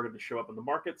first started to show up in the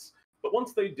markets, but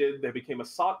once they did, they became a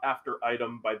sought-after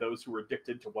item by those who were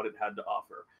addicted to what it had to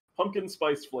offer. Pumpkin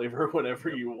spice flavor whenever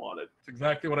you want it. That's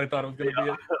exactly what I thought it was going to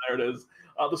be. There it is.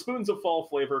 The spoons of fall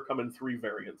flavor come in 3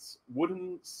 variants: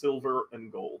 wooden, silver,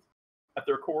 and gold. At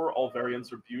their core, all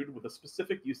variants are viewed with a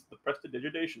specific use of the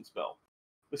prestidigitation spell.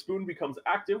 The spoon becomes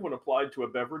active when applied to a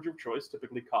beverage of choice,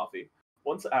 typically coffee.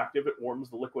 Once active, it warms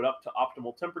the liquid up to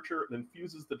optimal temperature and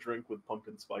infuses the drink with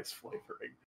pumpkin spice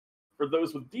flavoring. For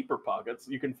those with deeper pockets,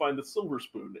 you can find the silver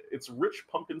spoon, its rich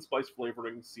pumpkin spice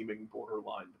flavoring seeming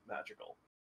borderline magical.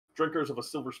 Drinkers of a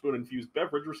silver spoon-infused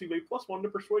beverage receive a +1 to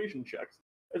persuasion checks,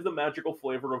 as the magical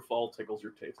flavor of fall tickles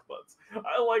your taste buds.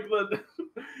 I like that.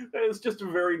 It's just a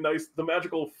very nice. The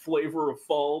magical flavor of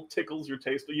fall tickles your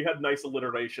taste. You had nice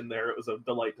alliteration there. It was a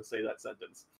delight to say that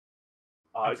sentence.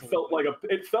 It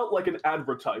felt like an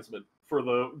advertisement for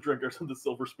the drinkers of the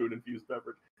silver spoon-infused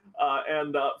beverage.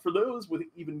 And for those with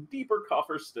even deeper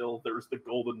coffers still, there's the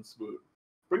golden spoon,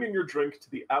 bringing your drink to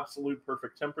the absolute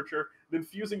perfect temperature and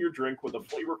infusing your drink with a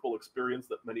flavorful experience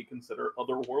that many consider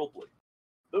otherworldly.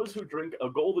 Those who drink a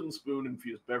golden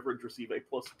spoon-infused beverage receive a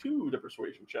 +2 to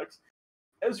persuasion checks,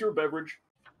 as your beverage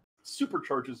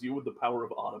supercharges you with the power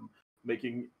of autumn,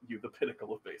 making you the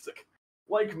pinnacle of basic.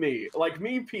 Like me,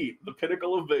 Pete, the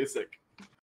pinnacle of basic.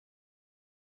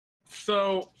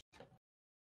 So,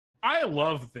 I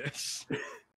love this.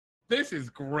 This is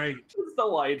great. It's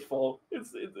delightful.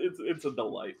 It's a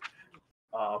delight.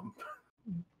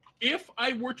 If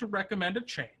I were to recommend a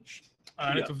change,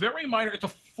 it's a very minor. It's a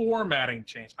formatting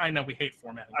change. I know we hate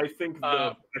formatting. I think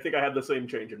I had the same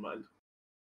change in mind.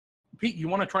 Pete, you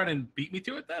want to try and beat me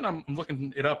to it? Then I'm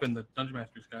looking it up in the Dungeon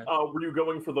Master's Guide. Were you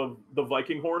going for the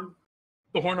Viking horn?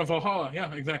 The Horn of Valhalla.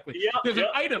 Yeah, exactly. There's an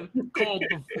item called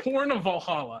the Horn of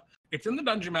Valhalla. It's in the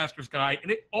Dungeon Master's Guide,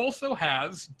 and it also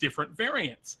has different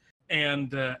variants.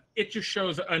 And it just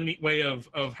shows a neat way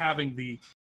of having the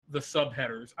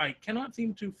subheaders. I cannot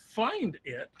seem to find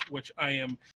it, which I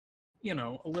am,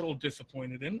 a little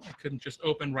disappointed in. I couldn't just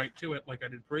open right to it like I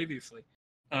did previously.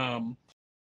 Let's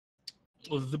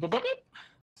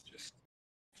just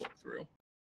flip through.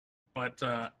 But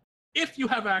if you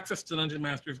have access to Dungeon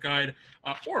Master's Guide,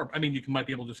 you might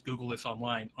be able to just Google this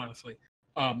online, honestly.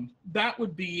 That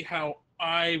would be how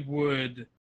I would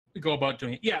go about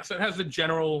doing it. Yeah, so it has the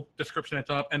general description at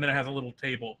the top, and then it has a little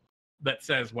table that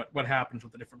says what happens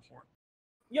with the different horn.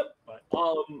 Yep. But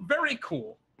very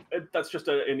cool. That's just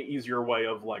an easier way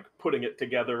of putting it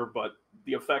together, but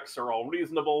the effects are all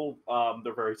reasonable.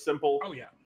 They're very simple. Oh yeah.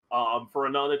 For a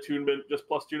non-attunement, just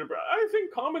 +2 to. I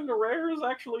think common to rare is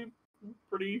actually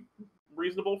pretty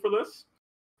reasonable for this.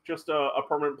 Just a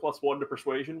permanent +1 to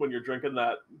persuasion when you're drinking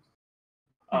that.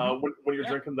 When you're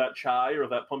drinking that chai or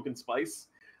that pumpkin spice.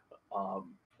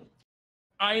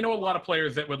 I know a lot of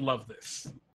players that would love this.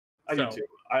 I do too.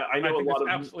 I know a lot of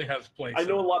absolutely has place. I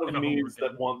know a lot of memes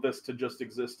that want this to just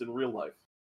exist in real life.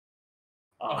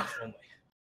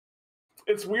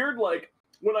 It's weird.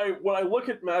 When I look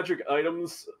at magic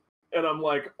items, and I'm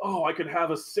like, oh, I could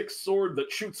have a 6 sword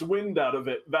that shoots wind out of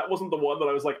it. That wasn't the one that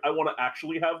I was like, I want to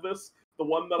actually have this. The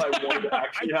one that I wanted to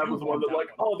actually have was the one that like,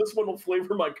 oh, this one will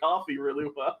flavor my coffee really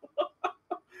well.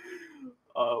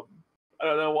 I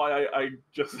don't know why I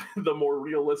just the more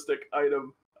realistic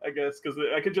item, I guess, because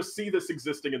I could just see this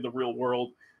existing in the real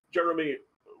world. Jeremy,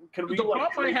 can we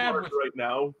like trademark right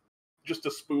now just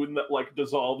a spoon that like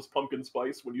dissolves pumpkin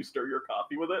spice when you stir your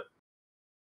coffee with it?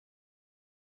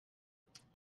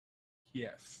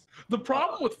 Yes. The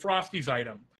problem with Frosty's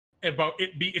item about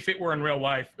it be if it were in real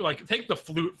life, like take the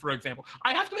flute for example.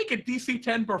 I have to make a DC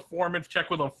 10 performance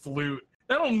check with a flute.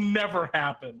 That'll never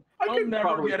happen. I'll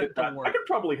never get it to work. I could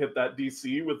probably hit that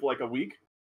DC with like a week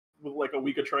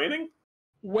of training.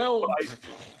 Well,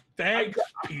 thanks,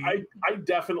 Pete. I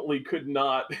definitely could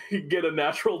not get a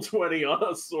natural 20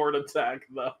 on a sword attack,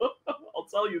 though. I'll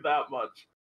tell you that much.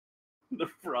 The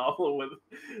problem with...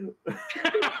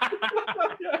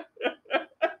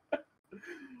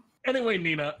 Anyway,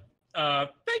 Nina,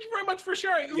 thank you very much for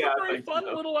sharing. It was a very fun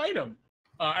little item.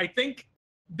 I think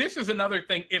this is another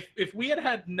thing. If we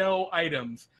had no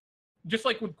items, just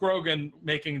like with Grogan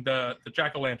making the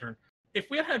jack-o'-lantern, if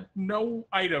we had no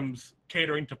items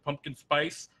catering to pumpkin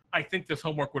spice, I think this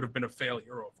homework would have been a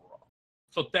failure overall.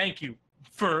 So thank you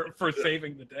for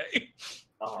saving the day.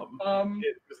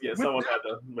 Someone had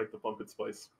to make the pumpkin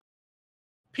spice.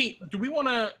 Pete, do we want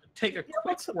to take a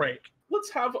quick break? Let's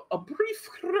have a brief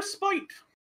respite.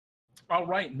 All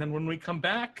right, and then when we come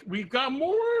back, we've got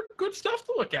more good stuff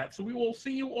to look at. So we will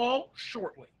see you all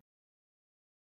shortly.